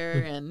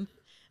Hardware and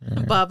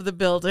Bob the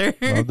Builder.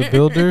 Bob the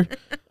Builder.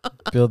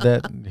 Build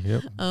that.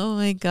 Yep. Oh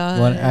my god!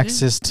 You want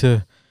access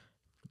to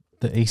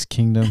the Ace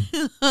Kingdom?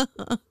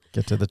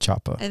 Get to the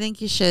chopper. I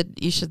think you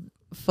should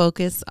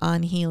focus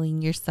on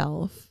healing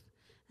yourself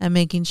and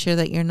making sure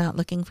that you're not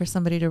looking for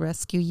somebody to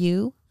rescue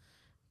you,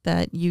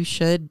 that you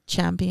should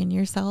champion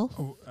yourself.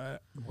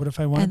 What if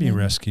I want to be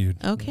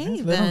rescued? Okay,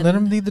 yeah, let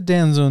him lead the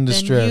damsel in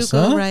distress.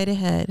 Then you go right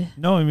ahead.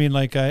 No, I mean,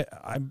 like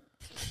I'm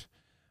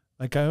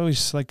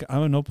always, like,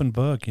 I'm an open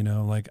book, you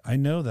know. Like, I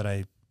know that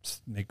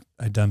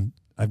I've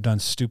done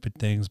stupid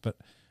things, but,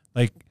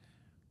 like,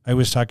 I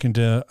was talking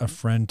to a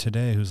friend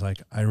today who's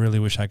like, I really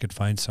wish I could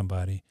find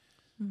somebody.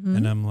 Mm-hmm.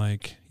 And I'm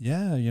like,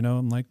 yeah, you know,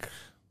 I'm like,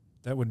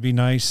 that would be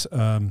nice.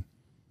 I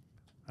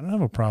don't have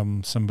a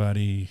problem.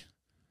 Somebody.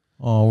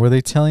 Oh, were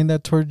they telling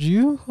that towards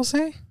you,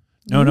 Jose?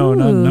 No,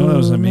 that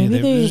wasn't me.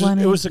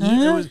 It was a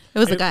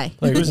guy.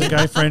 It was a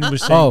guy friend who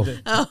was saying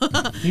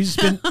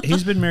that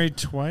he's been married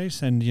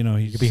twice, and, you know,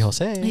 he could be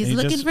Jose. He's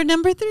looking for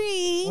number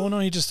 3. Oh no,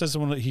 he just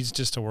doesn't want to. He's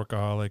just a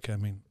workaholic. I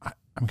mean,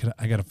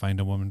 I got to find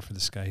a woman for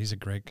this guy. He's a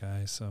great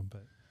guy. So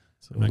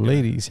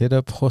ladies, hit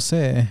up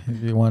Jose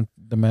if you want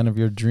the man of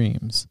your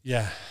dreams.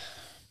 Yeah.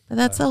 But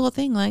that's the whole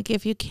thing. Like,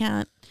 if you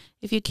can't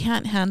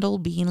handle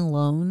being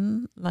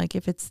alone, like,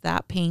 if it's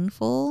that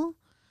painful,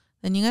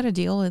 then you got to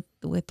deal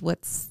with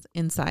what's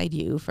inside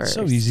you first.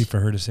 It's so easy for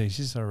her to say.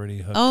 She's already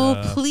hooked up.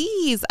 Oh,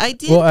 please. I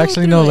did. Well,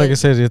 actually, no, like I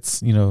said,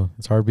 it's, you know,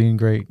 it's hard being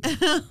great.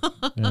 You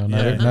know,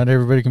 not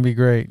everybody can be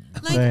great.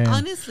 Like,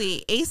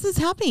 honestly, Ace is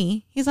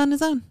happy. He's on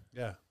his own.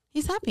 Yeah.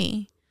 He's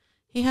happy.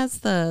 He has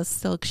the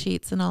silk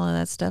sheets and all of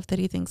that stuff that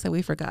he thinks that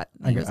we forgot.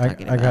 I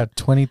got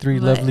 23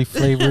 lovely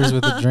flavors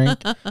with a drink.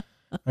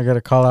 I got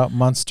to call out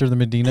Monster the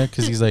Medina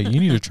because he's like, you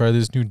need to try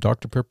this new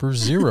Dr. Pepper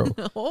Zero.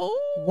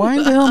 Why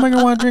in the hell am I going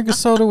to want to drink a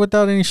soda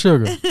without any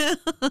sugar?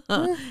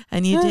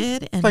 And you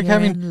did. And it's like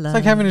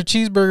having a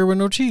cheeseburger with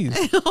no cheese.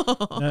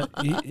 No,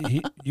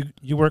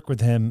 you work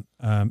with him,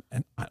 and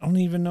I don't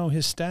even know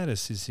his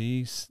status. Is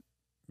he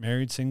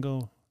married,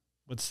 single?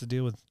 What's the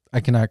deal with? I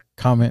cannot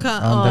comment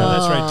on that.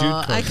 That's right,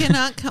 Jude. I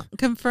cannot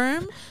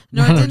confirm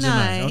nor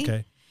deny.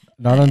 Okay.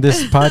 Not on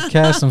this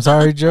podcast. I'm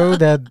sorry, Joe.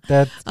 That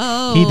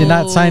he did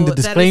not sign the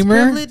disclaimer.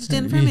 That is privileged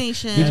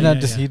information. He did not.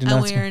 He did not.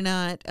 And we are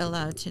not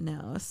allowed to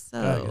know.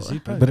 So,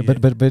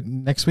 but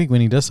next week when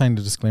he does sign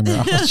the disclaimer,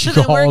 I'll let you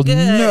all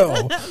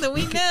know. Then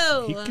we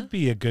know. He could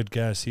be a good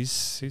guest.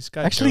 He's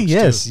got actually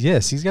jokes too.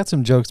 yes, he's got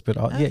some jokes. But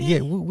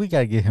we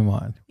gotta get him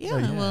on.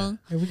 Yeah, well,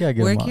 we gotta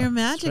get him on. Work your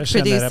magic,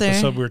 especially producer. on that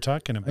episode we were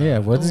talking about. Yeah,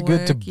 what is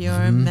good to work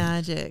your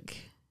magic.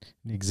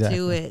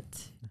 Exactly.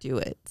 Do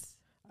it.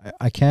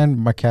 I can.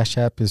 My Cash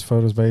App is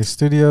Photos by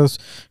Studios.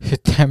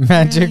 Hit that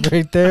magic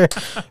right there.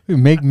 We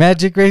make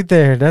magic right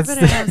there. That's I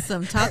better have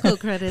some taco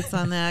credits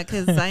on that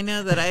because I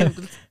know that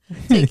I've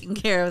taken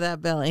care of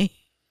that belly.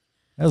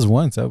 That was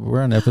once.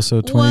 We're on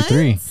episode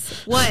 23.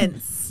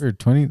 Once. We're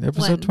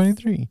episode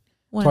 23.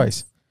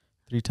 Twice.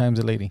 3 times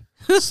a lady.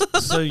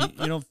 So you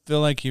don't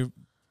feel like you've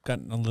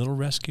gotten a little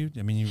rescued?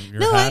 I mean, you're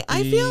no, happy.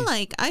 I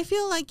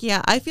feel like,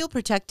 yeah, I feel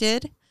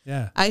protected.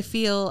 Yeah. I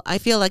feel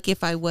like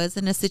if I was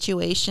in a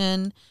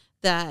situation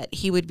that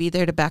he would be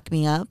there to back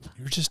me up.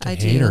 You're just a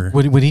hater.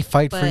 Would he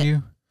fight for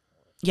you?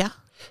 Yeah.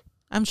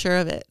 I'm sure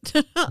of it.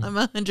 I'm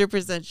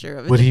 100% sure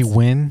of it. Would he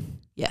win?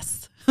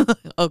 Yes.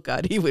 Oh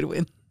God, he would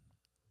win.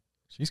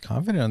 She's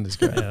confident on this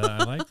guy. Yeah,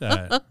 I like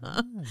that.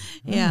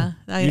 Yeah.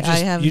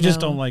 You just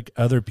don't like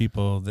other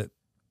people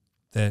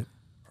that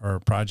are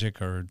a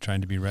project or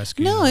trying to be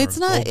rescued. No, it's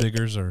not gold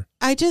diggers or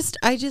I just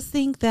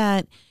think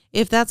that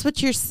if that's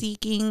what you're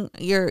seeking,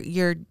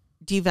 you're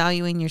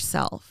devaluing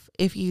yourself.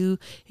 If you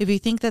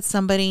think that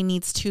somebody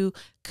needs to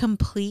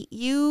complete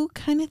you,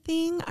 kind of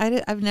thing,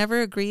 I've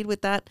never agreed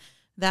with that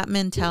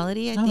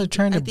mentality. I think they're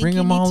trying to bring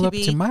them all up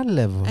to my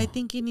level. I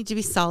think you need to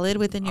be solid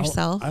within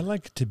yourself. I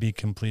like to be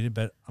completed,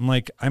 but I'm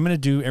going to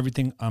do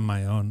everything on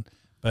my own.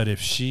 But if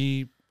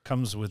she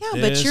comes with this,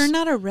 but you're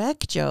not a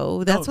wreck,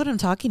 Joe. That's what I'm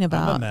talking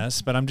about. I'm a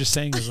mess, but I'm just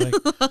saying is like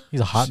he's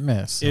a hot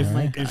mess.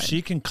 If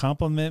she can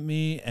compliment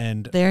me,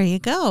 and there you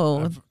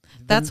go.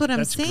 That's what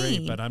I'm saying.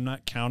 Great, but I'm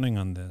not counting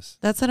on this.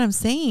 That's what I'm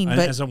saying. But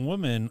as a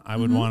woman, I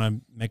would want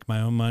to make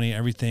my own money,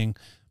 everything.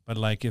 But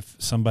like if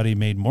somebody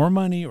made more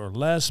money or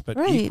less, but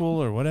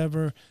equal or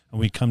whatever, and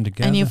we come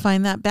together, and you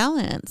find that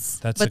balance.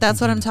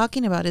 That's what I'm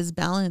talking about is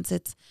balance.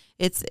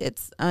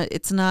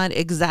 It's not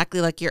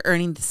exactly like you're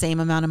earning the same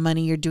amount of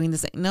money. You're doing the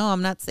same. No,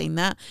 I'm not saying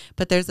that.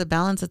 But there's a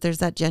balance. That there's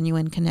that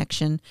genuine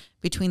connection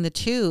between the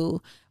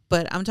two.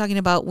 But I'm talking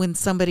about when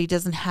somebody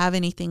doesn't have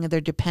anything and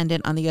they're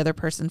dependent on the other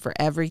person for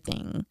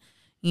everything.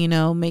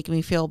 Make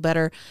me feel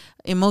better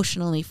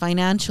emotionally,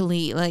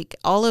 financially, like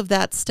all of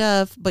that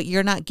stuff, but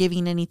you're not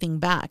giving anything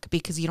back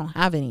because you don't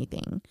have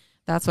anything.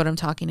 That's what I'm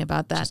talking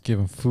about. Just give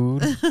them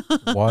food,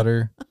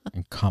 water,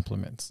 and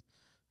compliments.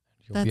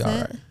 You'll be all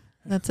right.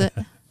 That's it.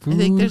 Food, I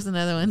think there's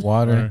another one.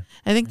 Water.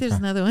 I think there's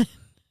another one.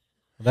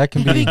 That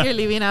can be. I think you're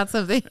leaving out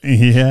something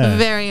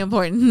very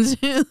important.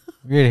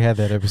 We already had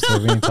that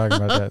episode. We ain't talking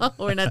about that.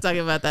 We're not talking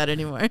about that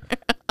anymore.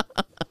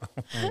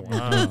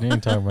 Wow. We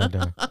ain't talking about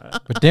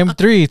that. But them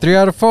 3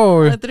 out of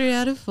 4. 3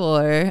 out of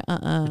 4.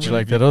 But you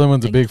like that other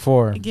one's a big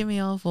 4. Give me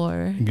all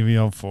 4. Give me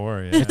all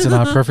 4. Yeah. It's a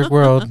not perfect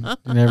world.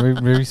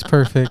 Everybody's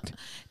perfect.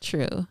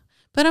 True.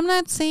 But I'm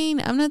not saying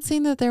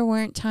that there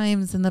weren't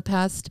times in the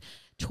past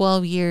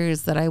 12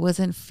 years that I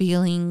wasn't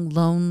feeling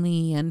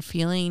lonely and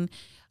feeling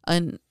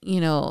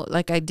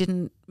like I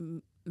didn't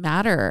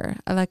matter.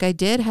 Like I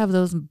did have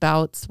those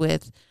bouts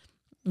with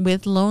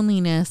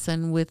loneliness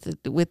and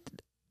with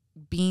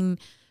being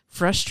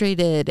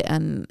frustrated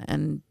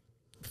and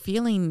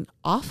feeling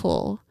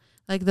awful.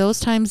 Like those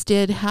times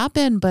did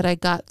happen, but I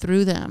got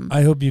through them.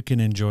 I hope you can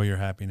enjoy your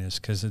happiness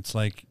because it's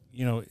like,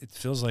 it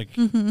feels like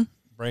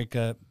break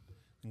up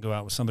and go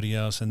out with somebody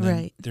else. And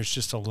then there's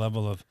just a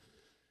level of,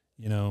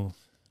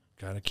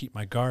 got to keep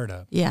my guard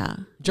up. Yeah.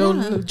 Joe,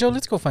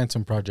 let's go find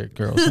some project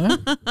girls,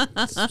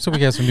 huh? So we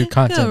have some new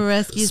content. Go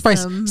rescue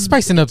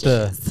spicing up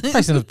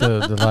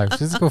the life.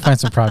 Let's go find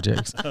some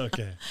projects.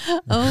 Okay.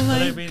 Oh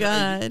my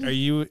God. Are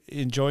you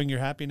enjoying your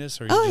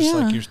happiness, or are you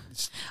like you're?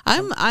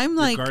 I'm your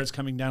like guard's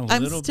coming down a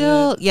I'm little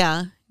still, bit.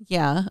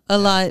 Yeah, a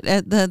lot.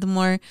 The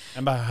more.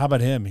 And how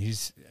about him?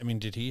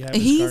 Did he have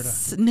his guard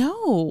up? No,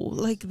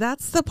 like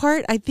that's the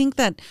part I think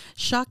that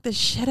shocked the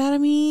shit out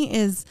of me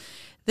is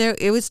there.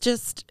 It was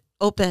just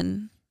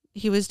open.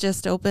 He was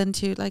just open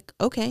to like,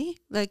 okay,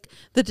 like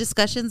the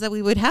discussions that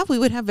we would have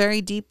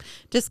very deep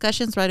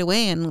discussions right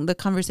away. And the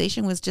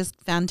conversation was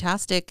just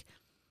fantastic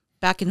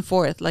back and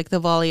forth. Like the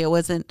volley, it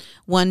wasn't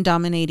one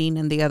dominating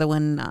and the other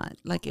one not.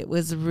 Like it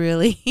was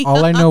really.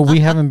 All I know, we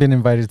haven't been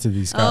invited to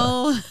these.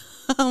 Oh,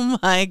 Oh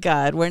my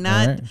God, we're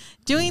not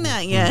doing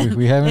that yet.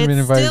 We haven't been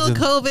invited. Still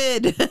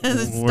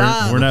COVID.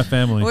 Stop. We're not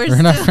family.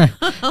 We're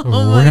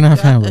not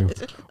family.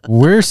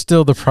 We're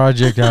still the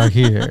project out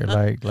here.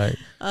 Like.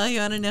 Oh, you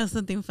want to know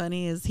something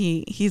funny? Is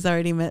he's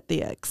already met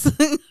the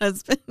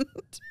ex-husband.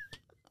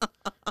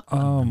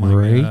 Oh my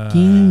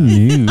Breaking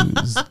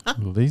news,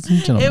 ladies and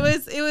gentlemen.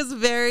 It was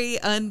very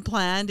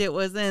unplanned. It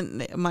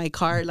wasn't my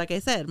car. Like I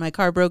said, my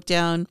car broke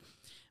down.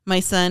 My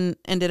son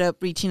ended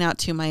up reaching out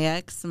to my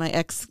ex. My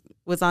ex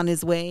was on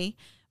his way,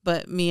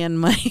 but me and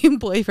my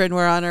boyfriend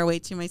were on our way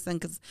to my son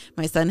because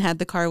my son had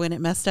the car when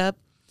it messed up.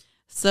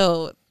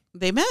 So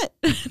they met.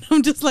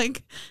 I'm just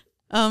like,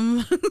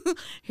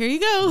 here you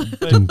go.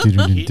 But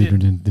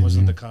he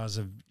wasn't the cause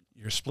of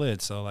your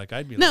split, so like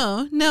I'd be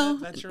no,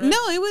 that's your ex? no.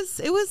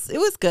 It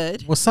was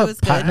good. What's up,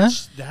 partner?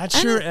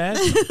 That's your ex?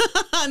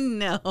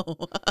 No.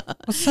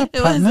 What's up,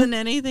 It partner? wasn't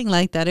anything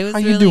like that. It was. How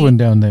really, you doing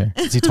down there?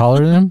 Is he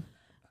taller than him?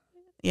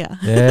 Yeah.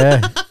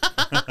 Yeah.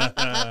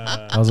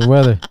 How's the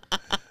weather?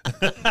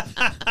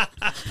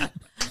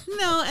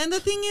 No, and the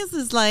thing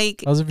is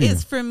like How's the view?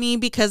 it's for me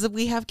because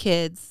we have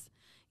kids.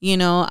 You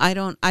know, I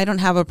don't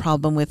have a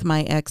problem with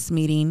my ex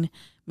meeting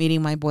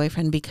my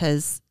boyfriend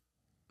because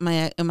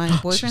my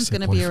boyfriend's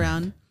going to be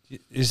around.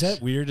 Is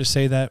that weird to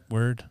say that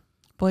word?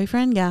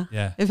 Boyfriend? Yeah.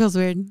 Yeah. It feels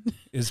weird.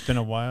 It's been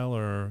a while,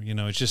 or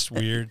it's just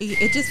weird.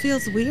 It just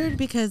feels weird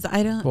because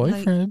I don't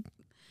Boyfriend.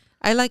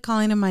 I like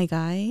calling him my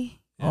guy.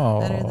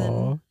 Better than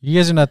Oh, you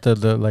guys are not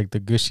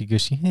the gushy.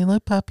 Hey,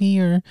 look, papi,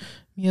 or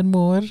mi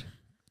amor,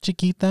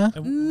 chiquita.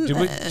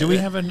 Do we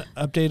have an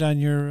update on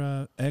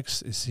your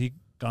ex? Is he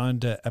gone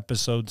to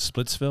episode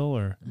Splitsville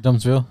or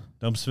Dumpsville?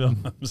 I'm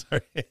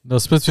sorry. No,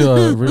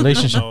 Splitsville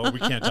relationship. No, we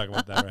can't talk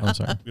about that right I'm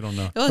sorry. We don't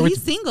know. Oh,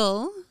 he's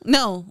single.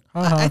 No.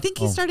 I think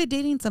he Oh. started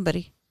dating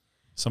somebody.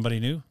 Somebody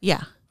new?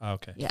 Yeah. Oh,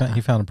 okay. Yeah. He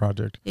found a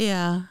project.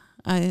 Yeah.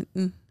 I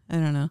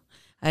don't know.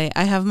 I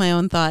have my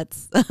own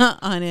thoughts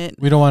on it.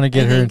 We don't want to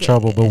get her in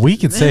trouble, but we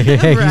can say,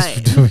 hey, Right.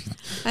 he's doing.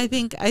 I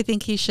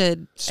think he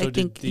should. So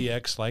did the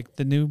ex like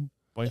the new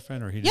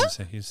boyfriend, or he didn't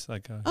say he's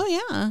like a... Oh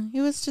yeah,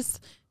 it's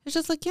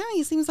just like, yeah,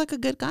 he seems like a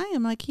good guy.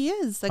 I'm like, he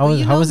is. Like,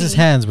 How was his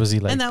hands? Was he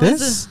like And that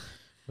this?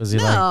 Was he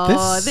like this?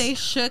 No, they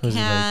shook Was he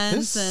like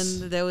hands,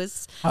 this? and there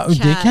was. They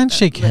can't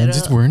shake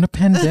hands. We're in a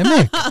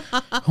pandemic.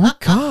 Oh my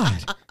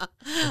God.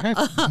 Right.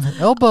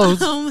 Elbows.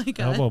 Oh my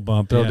God. Elbow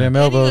bump. Throw Yeah. them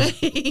elbows.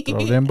 Anyway.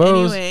 Throw them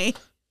bows. Anyway.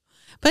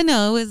 But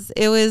no,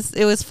 it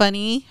was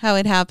funny how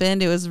it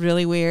happened. It was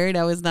really weird.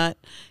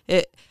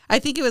 I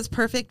think it was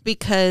perfect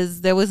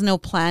because there was no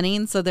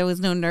planning, so there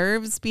was no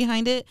nerves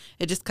behind it.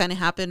 It just kind of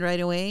happened right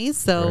away.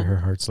 So Right, her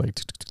heart's like.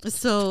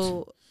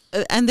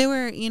 And they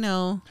were,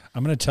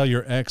 I'm going to tell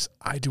your ex,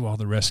 I do all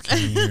the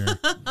rescuing here.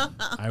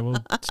 I will.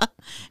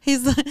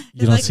 He's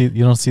You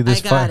don't see this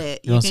I got fire.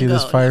 it. You don't You see can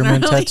this go.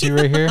 fireman Literally. tattoo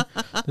right here.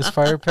 This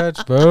fire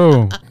patch.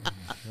 Boom.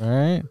 All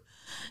right.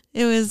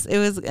 It was,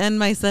 and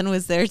my son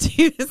was there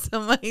too. So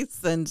my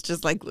son's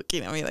just like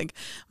looking at me like,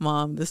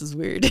 Mom, this is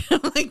weird. I'm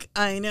like,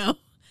 I know.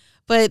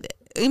 But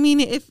I mean,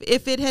 if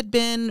it had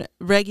been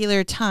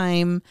regular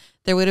time,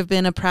 there would have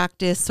been a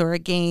practice or a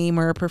game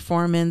or a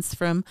performance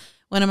from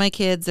one of my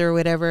kids or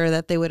whatever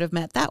that they would have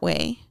met that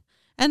way.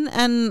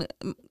 And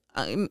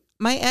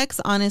my ex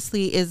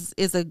honestly is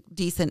a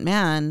decent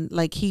man.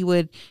 Like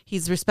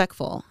he's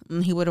respectful,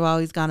 and he would have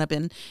always gone up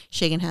and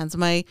shaken hands.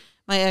 My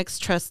ex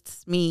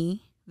trusts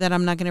me that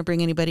I'm not going to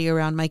bring anybody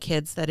around my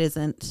kids that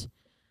isn't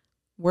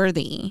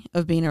worthy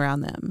of being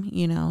around them,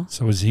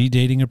 So is he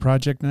dating a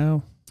project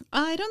now?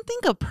 I don't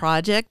think a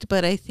project,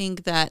 but I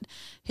think that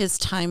his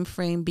time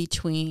frame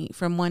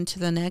from one to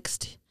the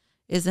next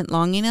isn't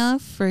long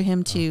enough for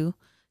him to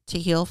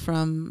heal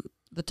from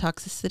the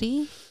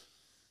toxicity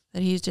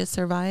that he's just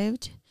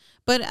survived.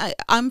 But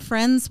I'm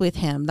friends with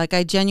him. Like,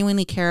 I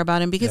genuinely care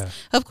about him because,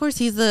 of course,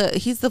 he's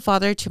the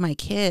father to my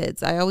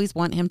kids. I always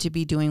want him to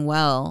be doing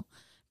well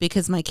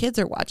because my kids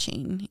are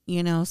watching,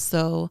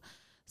 So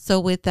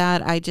with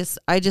that, I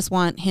just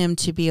want him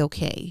to be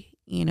okay,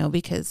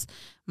 because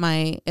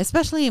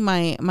especially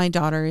my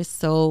daughter is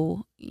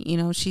so,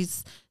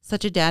 she's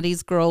such a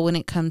daddy's girl when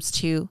it comes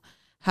to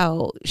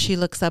how she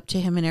looks up to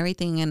him and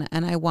everything.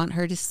 And I want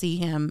her to see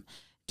him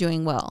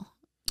doing well,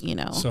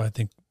 So I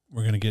think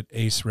we're going to get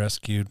Ace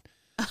rescued.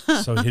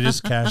 So hit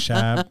his Cash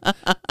App.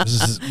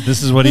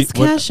 This is what his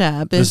Cash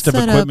App is the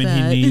stuff set equipment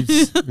up he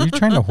needs. Are you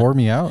trying to whore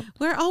me out?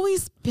 We're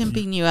always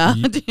pimping you out,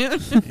 dude.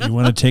 You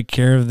want to take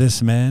care of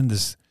this man,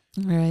 this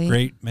Right.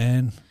 great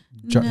man.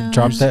 No.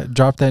 Drop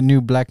that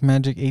new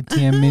Blackmagic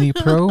ATM Mini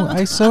Pro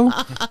ISO.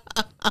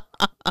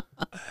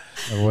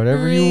 Or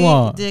whatever you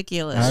want.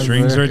 Ridiculous.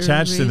 Strings are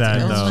attached to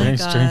that, Oh though. my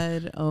String.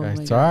 God. Oh my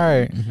That's God. all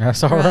right.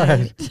 That's all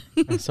right.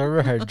 That's all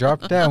right.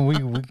 Drop that and we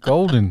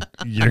golden.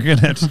 You're going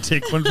to have to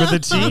take one for the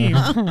team.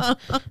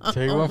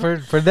 Take one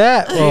for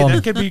that. Hey,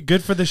 that could be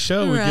good for the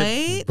show. We get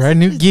Right? brand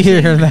new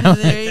gear now.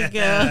 There you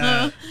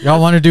go.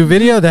 Y'all want to do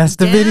video? That's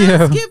the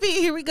video. Skippy,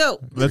 here we go.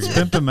 Let's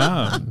pimp him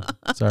out.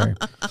 Sorry.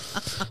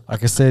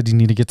 Like I said, you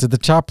need to get to the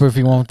chopper if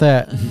you want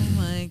that. Oh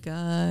my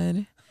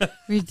God.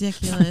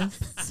 Ridiculous.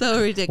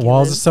 So ridiculous.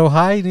 Walls are so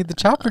high, you need the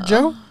chopper,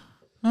 Joe.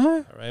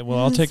 All right. Well,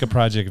 I'll take a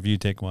project if you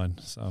take one.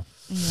 So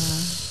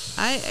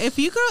if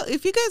you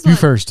guys You want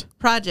first.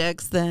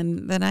 projects,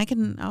 then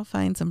I'll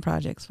find some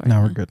projects for you.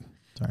 No, we're good.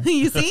 Sorry.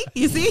 You see,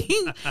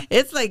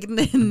 it's like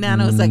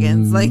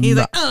nanoseconds. Like he's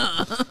like,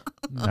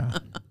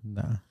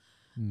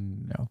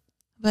 No.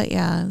 But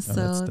yeah,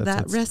 so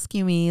that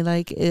rescue me.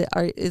 Like,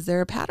 is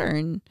there a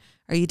pattern?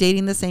 Are you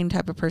dating the same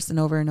type of person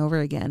over and over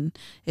again?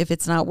 If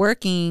it's not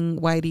working,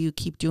 why do you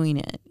keep doing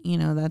it? You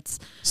know,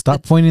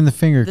 Stop pointing the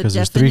finger because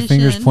there's 3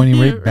 fingers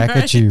pointing right back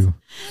at you.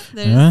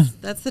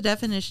 That's the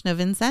definition of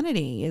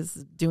insanity: is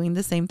doing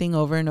the same thing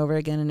over and over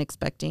again and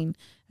expecting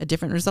a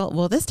different result.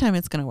 Well, this time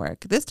it's going to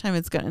work. This time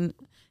it's going.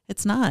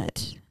 It's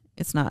not.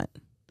 It's not.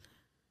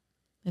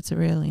 It's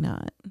really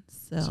not.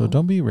 So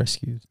don't be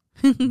rescued.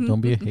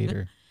 Don't be a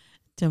hater.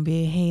 Don't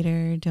be a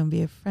hater. Don't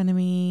be a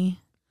frenemy.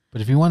 But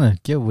if you want to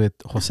get with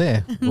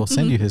Jose, we'll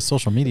send you his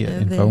social media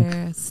info.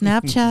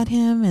 Snapchat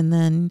him and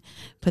then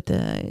put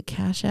the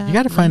cash out. You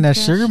got to find that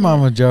sugar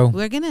mama, Joe.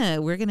 We're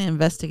gonna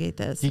investigate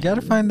this. You got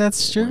to find that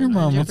sugar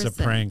mama. It's a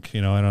prank,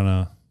 you know. I don't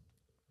know.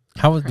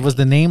 How was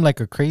the name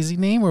like a crazy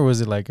name or was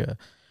it like a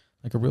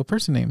real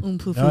person name?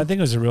 No, I think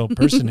it was a real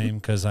person name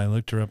because I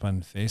looked her up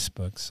on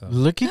Facebook. So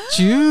look at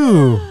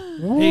you.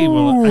 Hey,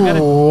 well, I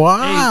gotta.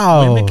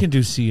 Wow. Hey, women can do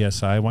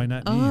CSI. Why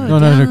not me? No.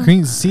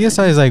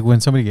 CSI is like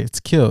when somebody gets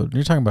killed.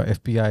 You're talking about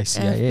FBI,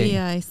 CIA.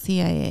 FBI,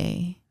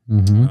 CIA.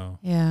 Mm-hmm. Oh.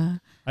 Yeah.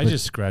 I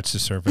just scratched the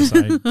surface.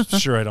 I'm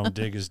sure I don't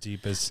dig as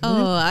deep as.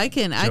 I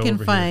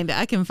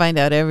can find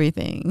out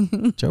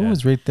everything. Joe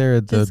was right there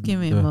at the. Just give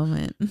me a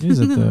moment. He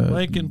was at the. Well,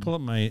 I can pull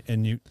up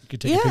and you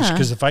could take a picture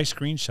because if I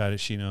screenshot it,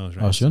 she knows.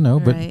 Right? Oh, she'll know,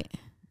 but right.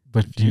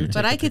 but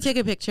I could take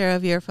a picture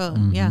of your phone.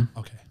 Mm-hmm. Yeah.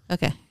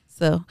 Okay.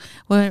 So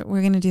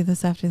we're gonna do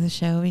this after the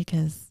show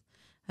because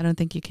I don't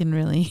think you can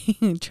really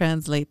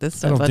translate this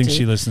stuff. I don't think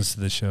she listens to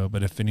the show,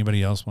 but if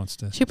anybody else wants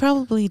to, she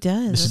probably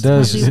does. She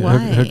does.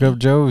 Hook up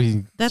Joe.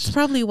 That's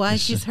probably why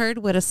she's heard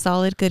what a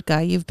solid good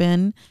guy you've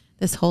been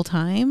this whole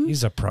time.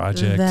 He's a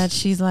project. That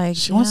she's like,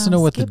 she wants to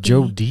know what the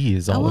Joe D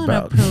is all about.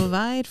 I want to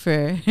provide for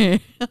her.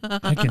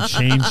 I can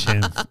change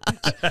him.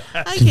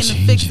 I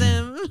can fix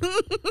him.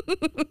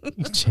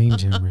 You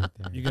change him right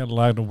there. You got a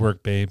lot of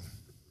work, babe.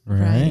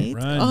 Right.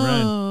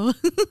 Run.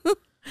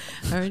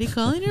 Already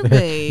calling her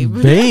babe.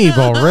 Babe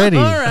already.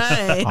 All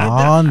right.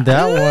 On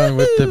that one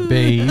with the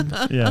babe.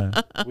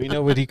 Yeah. We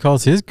know what he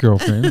calls his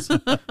girlfriends.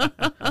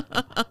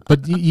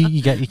 But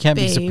you can't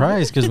be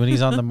surprised because when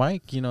he's on the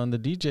mic, on the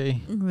DJ.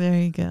 There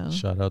you go.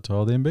 Shout out to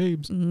all them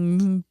babes.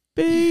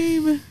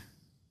 Babe.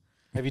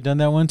 Have you done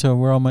that one to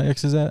Where All My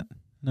Exes At?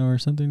 No, or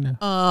something? No.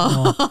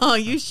 Oh,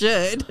 you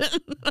should.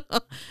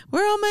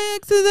 Where all my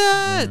exes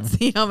at? Yeah.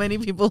 See how many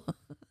people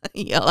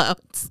yell out.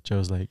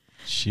 Joe's like,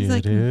 shit.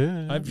 Like,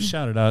 I've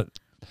shouted out.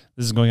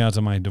 This is going out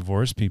to my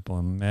divorced people,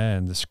 and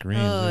man, the screams.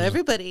 Oh,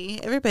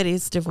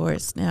 everybody's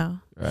divorced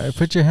now. All right,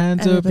 put your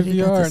hands up if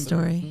you are.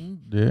 Story.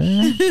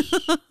 Yeah.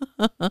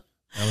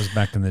 That was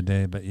back in the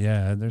day, but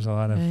yeah, there's a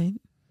lot of. Right.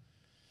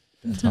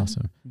 That's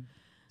awesome.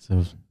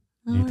 So,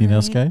 anything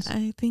else, guys?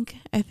 I think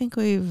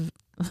we've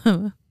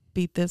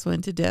beat this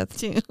one to death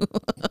too.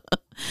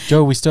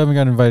 Joe, we still haven't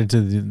got invited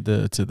to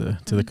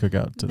the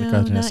cookout, to the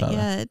carne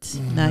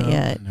asada. Not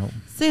yet. Nope.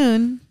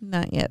 Soon.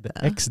 Not yet.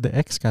 The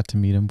ex got to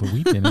meet him, but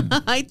we didn't.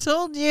 I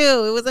told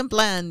you it wasn't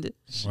planned.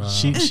 Wow.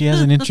 She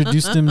hasn't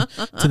introduced him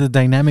to the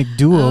dynamic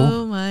duo.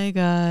 Oh my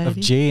God. Of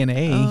J and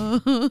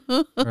A,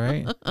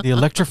 right? The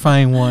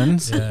electrifying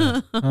ones.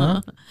 Yeah.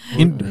 Huh?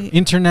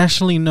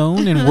 Internationally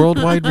known and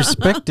worldwide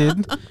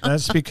respected.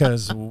 That's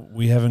because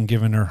we haven't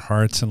given her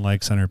hearts and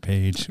likes on her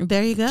page.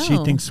 There you go. She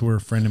thinks we're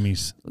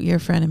frenemies. You're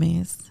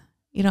frenemies.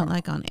 You don't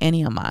like on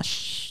any of my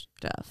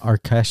stuff. Our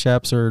cash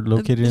apps are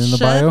located in the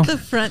bio. Shut the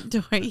front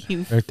door,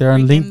 you right there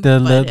on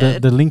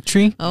the link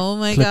tree. Oh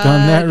my God. God. Click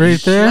on that right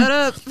there. Shut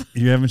up.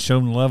 You haven't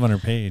shown love on her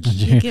page.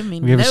 You give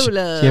me no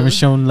love. You haven't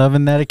shown love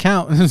in that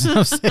account. Hit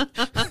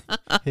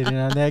it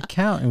on that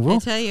account. And I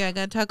tell you, I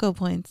got taco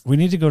points. We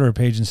need to go to her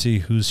page and see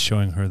who's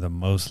showing her the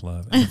most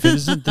love. And if it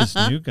isn't this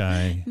new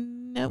guy.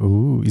 Nope.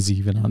 Ooh, is he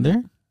even on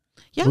there?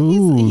 Yeah,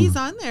 he's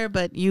on there,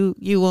 but you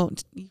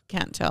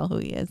can't tell who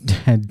he is.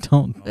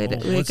 Don't,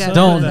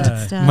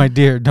 my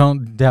dear,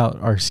 don't doubt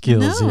our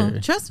skills here.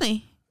 Trust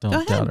me.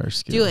 Don't doubt our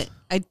skills. Do it.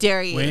 I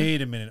dare you.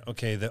 Wait a minute.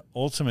 Okay, the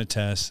ultimate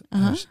test.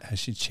 Has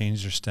she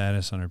changed her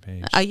status on her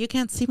page? You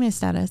can't see my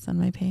status on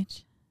my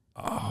page.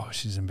 Oh,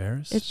 she's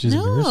embarrassed? She's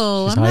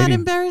I'm not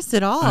embarrassed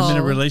at all. I'm in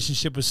a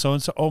relationship with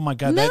so-and-so. Oh, my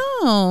God.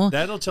 No.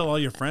 That'll tell all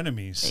your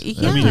frenemies.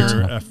 Yeah. I mean,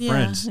 your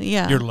friends.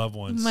 Yeah. Your loved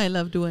ones. My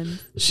loved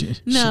ones.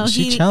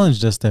 She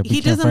challenged us that we he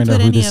can't doesn't find put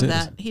out who any this of is.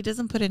 that. He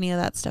doesn't put any of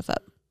that stuff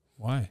up.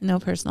 Why? No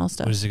personal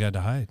stuff. What has he got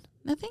to hide?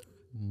 Nothing.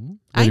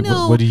 I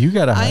know. What do you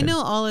got to hide? I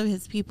know all of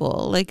his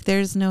people. Like,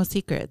 there's no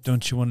secrets.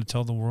 Don't you want to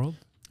tell the world?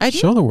 I do.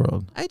 Show the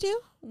world. I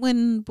do.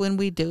 When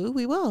we do,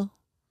 we will.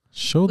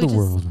 Show the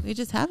world. We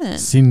just haven't.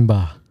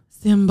 Simba.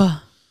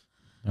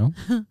 No?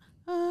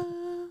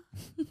 I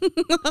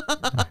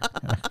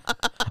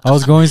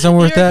was going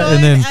somewhere with that,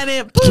 and then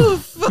it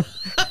poof.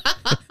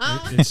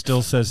 it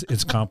still says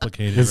it's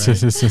complicated.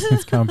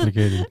 It's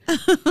complicated.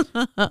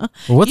 Well,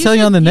 we'll tell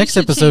you on the next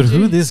episode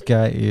who this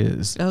guy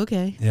is.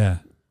 Okay. Yeah.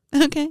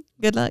 Okay.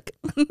 Good luck.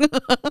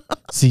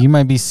 See, you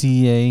might be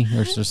CEA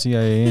or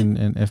CIA and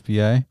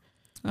FBI.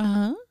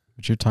 Uh-huh.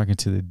 But you're talking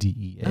to the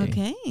DEA.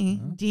 Okay.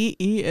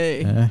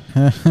 DEA. He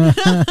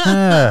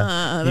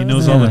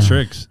knows all the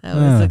tricks. That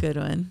was a good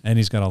one. And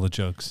he's got all the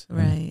jokes.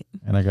 Right.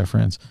 And I got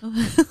friends.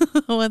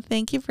 Well,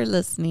 thank you for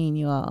listening,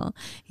 you all.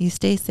 You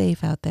stay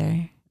safe out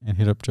there. And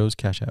hit up Joe's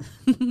Cash App.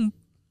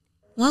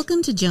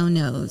 Welcome to Joe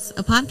Knows,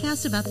 a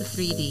podcast about the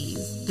 3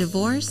 Ds: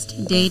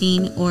 divorced,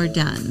 dating, or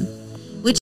done.